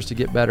 players to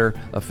get better,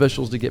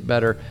 officials to get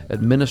better,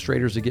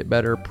 administrators to get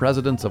better,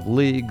 presidents of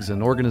leagues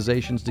and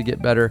organizations to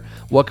get better.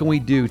 What can we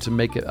do to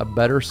make it a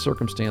better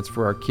circumstance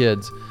for our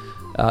kids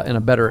and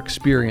a better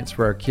experience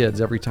for our kids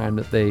every time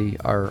that they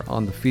are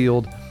on the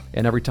field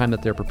and every time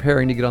that they're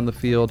preparing to get on the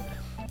field?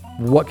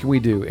 What can we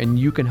do? And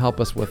you can help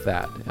us with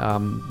that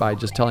by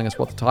just telling us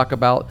what to talk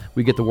about.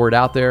 We get the word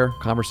out there,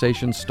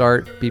 conversations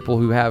start, people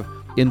who have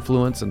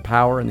influence and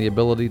power and the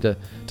ability to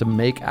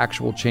make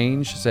actual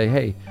change say,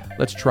 hey,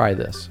 let's try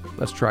this.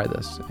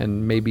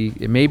 And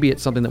maybe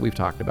it's something that we've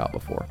talked about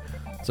before.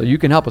 So you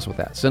can help us with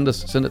that. Send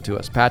it to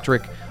us.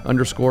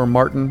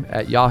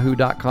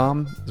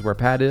 Patrick_Martin@yahoo.com is where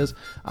Pat is.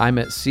 I'm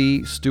at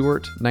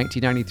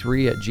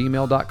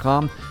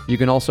cstewart1993@gmail.com. You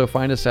can also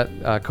find us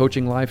at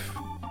Coaching Life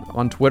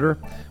on Twitter.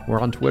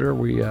 We're on Twitter.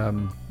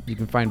 You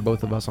can find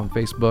both of us on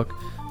Facebook,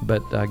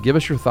 but give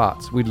us your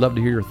thoughts. We'd love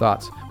to hear your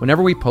thoughts.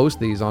 Whenever we post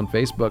these on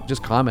Facebook,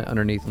 just comment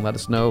underneath and let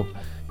us know,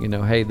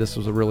 hey, this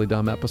was a really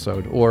dumb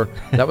episode, or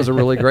that was a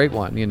really great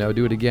one,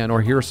 do it again,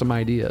 or here are some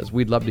ideas.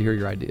 We'd love to hear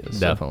your ideas.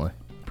 Definitely.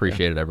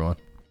 Appreciate it, everyone.